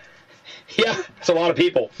 Yeah. It's a lot of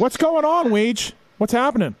people. What's going on, Weege? What's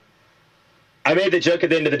happening? I made the joke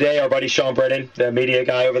at the end of the day. Our buddy Sean Brennan, the media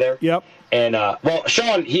guy over there. Yep. And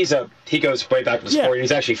Sean, he goes way back to the sport.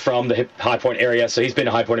 He's actually from the High Point area, so he's been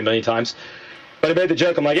to High Point a million times. But I made the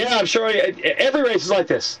joke. I'm like, yeah, I'm sure every race is like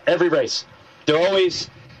this. Every race, they're always,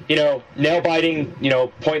 nail biting.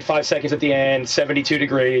 0.5 seconds at the end, 72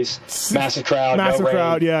 degrees, massive crowd, massive no rain.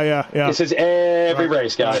 crowd. Yeah. This is every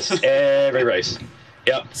race, guys. Every race.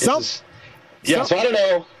 Yep. So I don't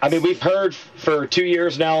know. I mean, we've heard for 2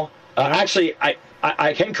 years now. Actually,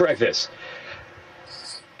 I can correct this.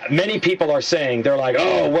 Many people are saying, they're like,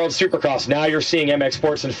 oh, World Supercross, now you're seeing MX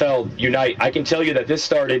Sports and Feld unite. I can tell you that this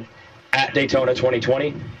started at Daytona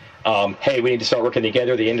 2020. Hey, we need to start working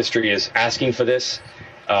together. The industry is asking for this.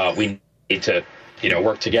 We need to,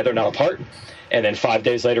 work together, not apart. And then 5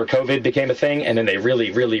 days later, COVID became a thing. And then they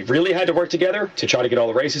really, really, really had to work together to try to get all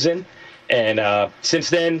the races in. And since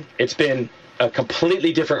then, it's been a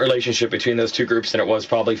completely different relationship between those two groups than it was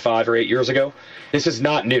probably 5 or 8 years ago. This is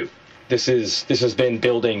not new. This has been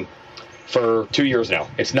building for 2 years now.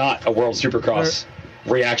 It's not a World Supercross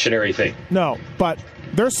reactionary thing. No, but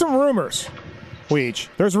there's some rumors, Weege.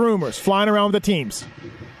 There's rumors flying around with the teams.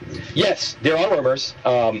 Yes, there are rumors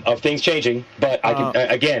of things changing, but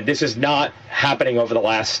again, this is not happening over the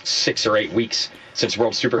last 6 or 8 weeks since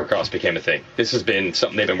World Supercross became a thing. This has been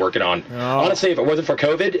something they've been working on. Honestly, if it wasn't for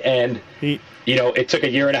COVID and it took a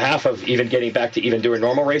year and a half of even getting back to even doing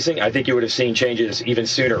normal racing, I think you would have seen changes even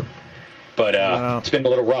sooner. But it's been a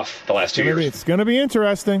little rough the last 2 years. It's going to be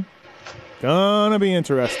interesting. There are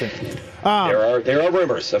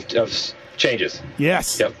rumors of changes.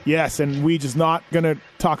 Yes. Yep. Yes, and we just not going to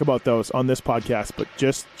talk about those on this podcast, but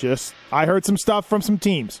just I heard some stuff from some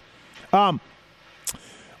teams.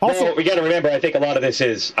 Also, we got to remember, I think a lot of this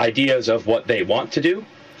is ideas of what they want to do.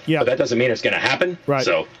 Yeah. But that doesn't mean it's going to happen. Right.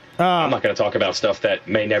 So I'm not going to talk about stuff that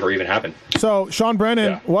may never even happen. So Sean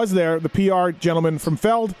Brennan was there, the PR gentleman from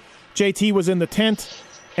Feld. JT was in the tent,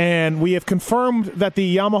 and we have confirmed that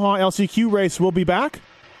the Yamaha LCQ race will be back.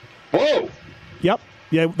 Whoa. Yep.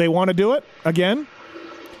 Yeah, they want to do it again.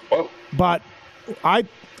 Whoa. But I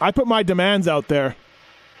put my demands out there,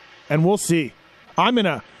 and we'll see. I'm in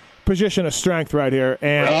a position of strength right here,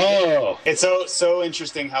 and It's so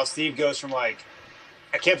interesting how Steve goes from like,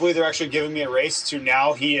 I can't believe they're actually giving me a race, to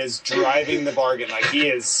now he is driving the bargain. Like, he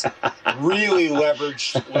is really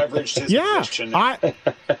leveraged his position.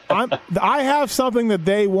 I have something that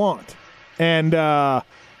they want, and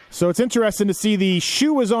so it's interesting to see the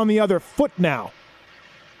shoe is on the other foot now.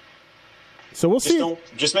 So we'll see.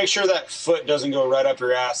 Just make sure that foot doesn't go right up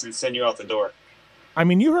your ass and send you out the door. I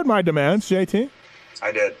mean, you heard my demands, JT.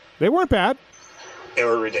 I did. They weren't bad. They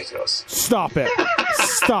were ridiculous. Stop it.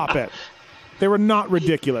 Stop it. They were not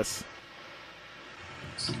ridiculous.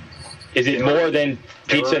 Is it more than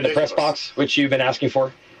pizza in the press box, which you've been asking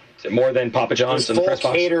for? Is it more than Papa John's in the press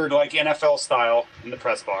box? Catered like NFL style in the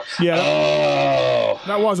press box. Yeah. Oh.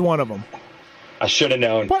 That was one of them. I should have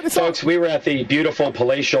known. Folks, we were at the beautiful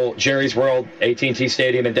palatial Jerry's World AT&T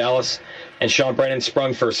Stadium in Dallas, and Sean Brennan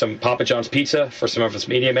sprung for some Papa John's pizza for some of us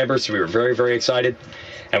media members, so we were very, very excited.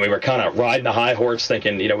 And we were kind of riding the high horse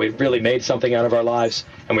thinking, we really made something out of our lives,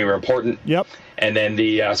 and we were important. Yep. And then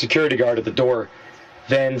the security guard at the door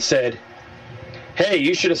then said, hey,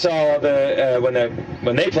 you should have saw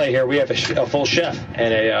when they play here, we have a full chef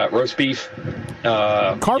and a roast beef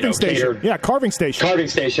carving station. Catered, carving station. Carving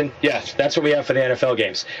station. Yes, that's what we have for the NFL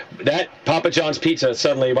games. That Papa John's pizza,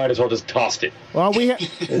 suddenly you might as well just tossed it. Well,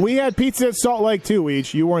 we had pizza at Salt Lake too,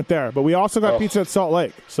 Weege. You weren't there, but we also got pizza at Salt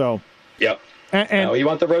Lake. So. Yep. And you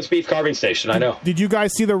want the roast beef carving station? I know. Did you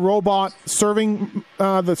guys see the robot serving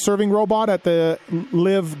robot at the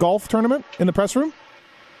Live Golf tournament in the press room?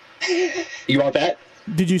 You want that?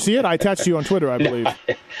 Did you see it? I attached you on Twitter, I believe.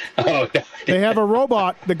 No. They have a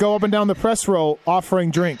robot that go up and down the press row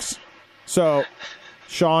offering drinks. So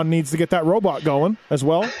Sean needs to get that robot going as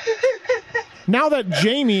well. Now that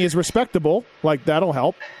Jamie is respectable, like, that'll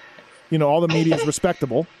help. All the media is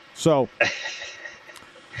respectable. So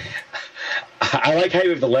I like how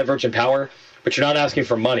you have the leverage and power, but you're not asking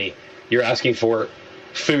for money. You're asking for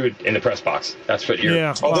food in the press box. That's what you're.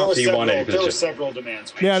 Yeah. There were several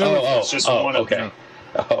demands. Yeah. It's just one of them.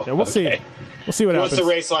 Yeah, we'll see. We'll see what happens. He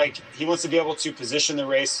wants the race he wants to be able to position the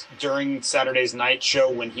race during Saturday's night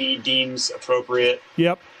show when he deems appropriate.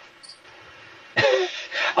 Yep.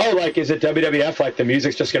 Is it WWF? Like, the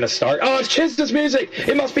music's just going to start? Oh, it's Chiz's music.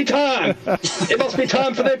 It must be time. It must be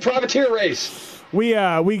time for the privateer race. We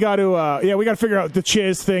got to figure out the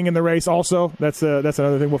Chiz thing in the race also. That's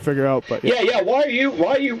another thing we'll figure out. But yeah. Why are you?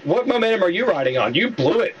 What momentum are you riding on? You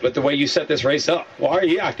blew it with the way you set this race up. Why are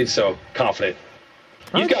you acting so confident?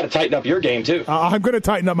 You've got to tighten up your game too. I'm going to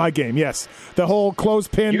tighten up my game. Yes, the whole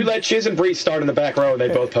clothespin. You let Chiz and Brees start in the back row, and they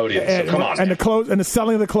both podium. So come on. And the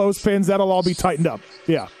selling of the clothespins, that'll all be tightened up.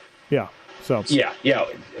 Yeah. So yeah.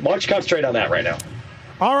 Why don't you concentrate on that right now?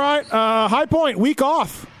 All right, High Point week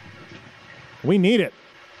off. We need it.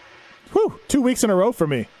 Whew, 2 weeks in a row for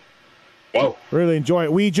me. Whoa. Really enjoy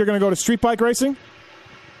it. Weege, you're going to go to street bike racing?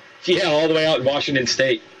 Yeah, all the way out in Washington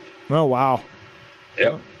State. Oh, wow.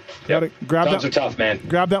 Yep. Times are tough, man.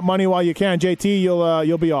 Grab that money while you can. JT,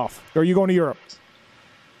 you'll be off. Or are you going to Europe?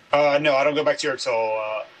 No, I don't go back to Europe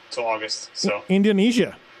till August. So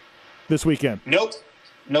Indonesia this weekend. Nope.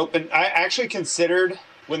 And I actually considered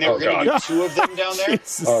when they were going to do 2 of them down there.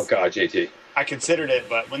 Oh, God, JT. I considered it,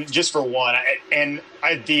 but just for one,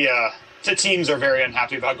 the teams are very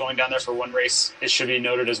unhappy about going down there for one race. It should be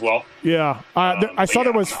noted as well. Yeah, I saw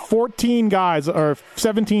there was 14 guys or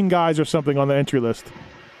 17 guys or something on the entry list.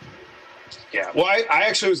 Yeah, well, I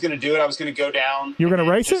actually was going to do it. I was going to go down. You were going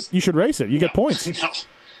to race it? You should race it. You get points. No,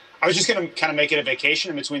 I was just going to kind of make it a vacation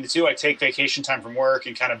in between the two. I take vacation time from work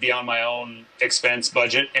and kind of be on my own expense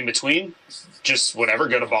budget in between. Just whatever,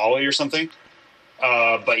 go to Bali or something.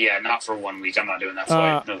 But yeah, not for 1 week. I'm not doing that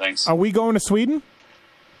flight. No thanks. Are we going to Sweden?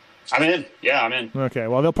 I'm in. Yeah, I'm in. Okay.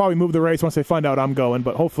 Well, they'll probably move the race once they find out I'm going,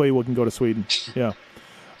 but hopefully we can go to Sweden. Yeah.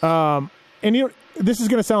 And this is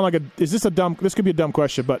going to sound like this could be a dumb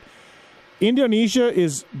question, but Indonesia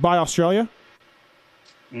is by Australia?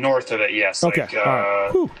 North of it, yes. Okay.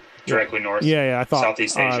 Directly north. Yeah, I thought.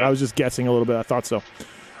 Southeast Asia. I was just guessing a little bit. I thought so.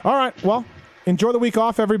 All right. Well, enjoy the week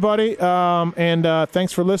off, everybody. And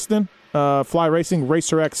thanks for listening. Fly Racing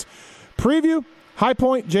Racer X preview. High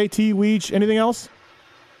Point, JT, Weege. Anything else?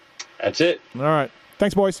 That's it. All right.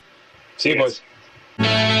 Thanks, boys. See you, boys.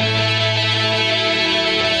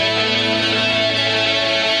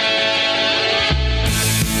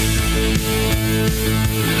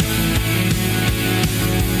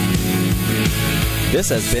 This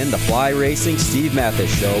has been the Fly Racing Steve Mathis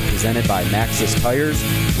Show, presented by Maxxis Tires,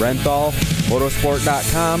 Renthal,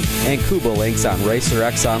 Motorsport.com, and Kuba Links on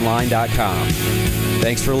RacerXOnline.com.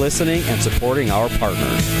 Thanks for listening and supporting our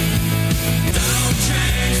partners.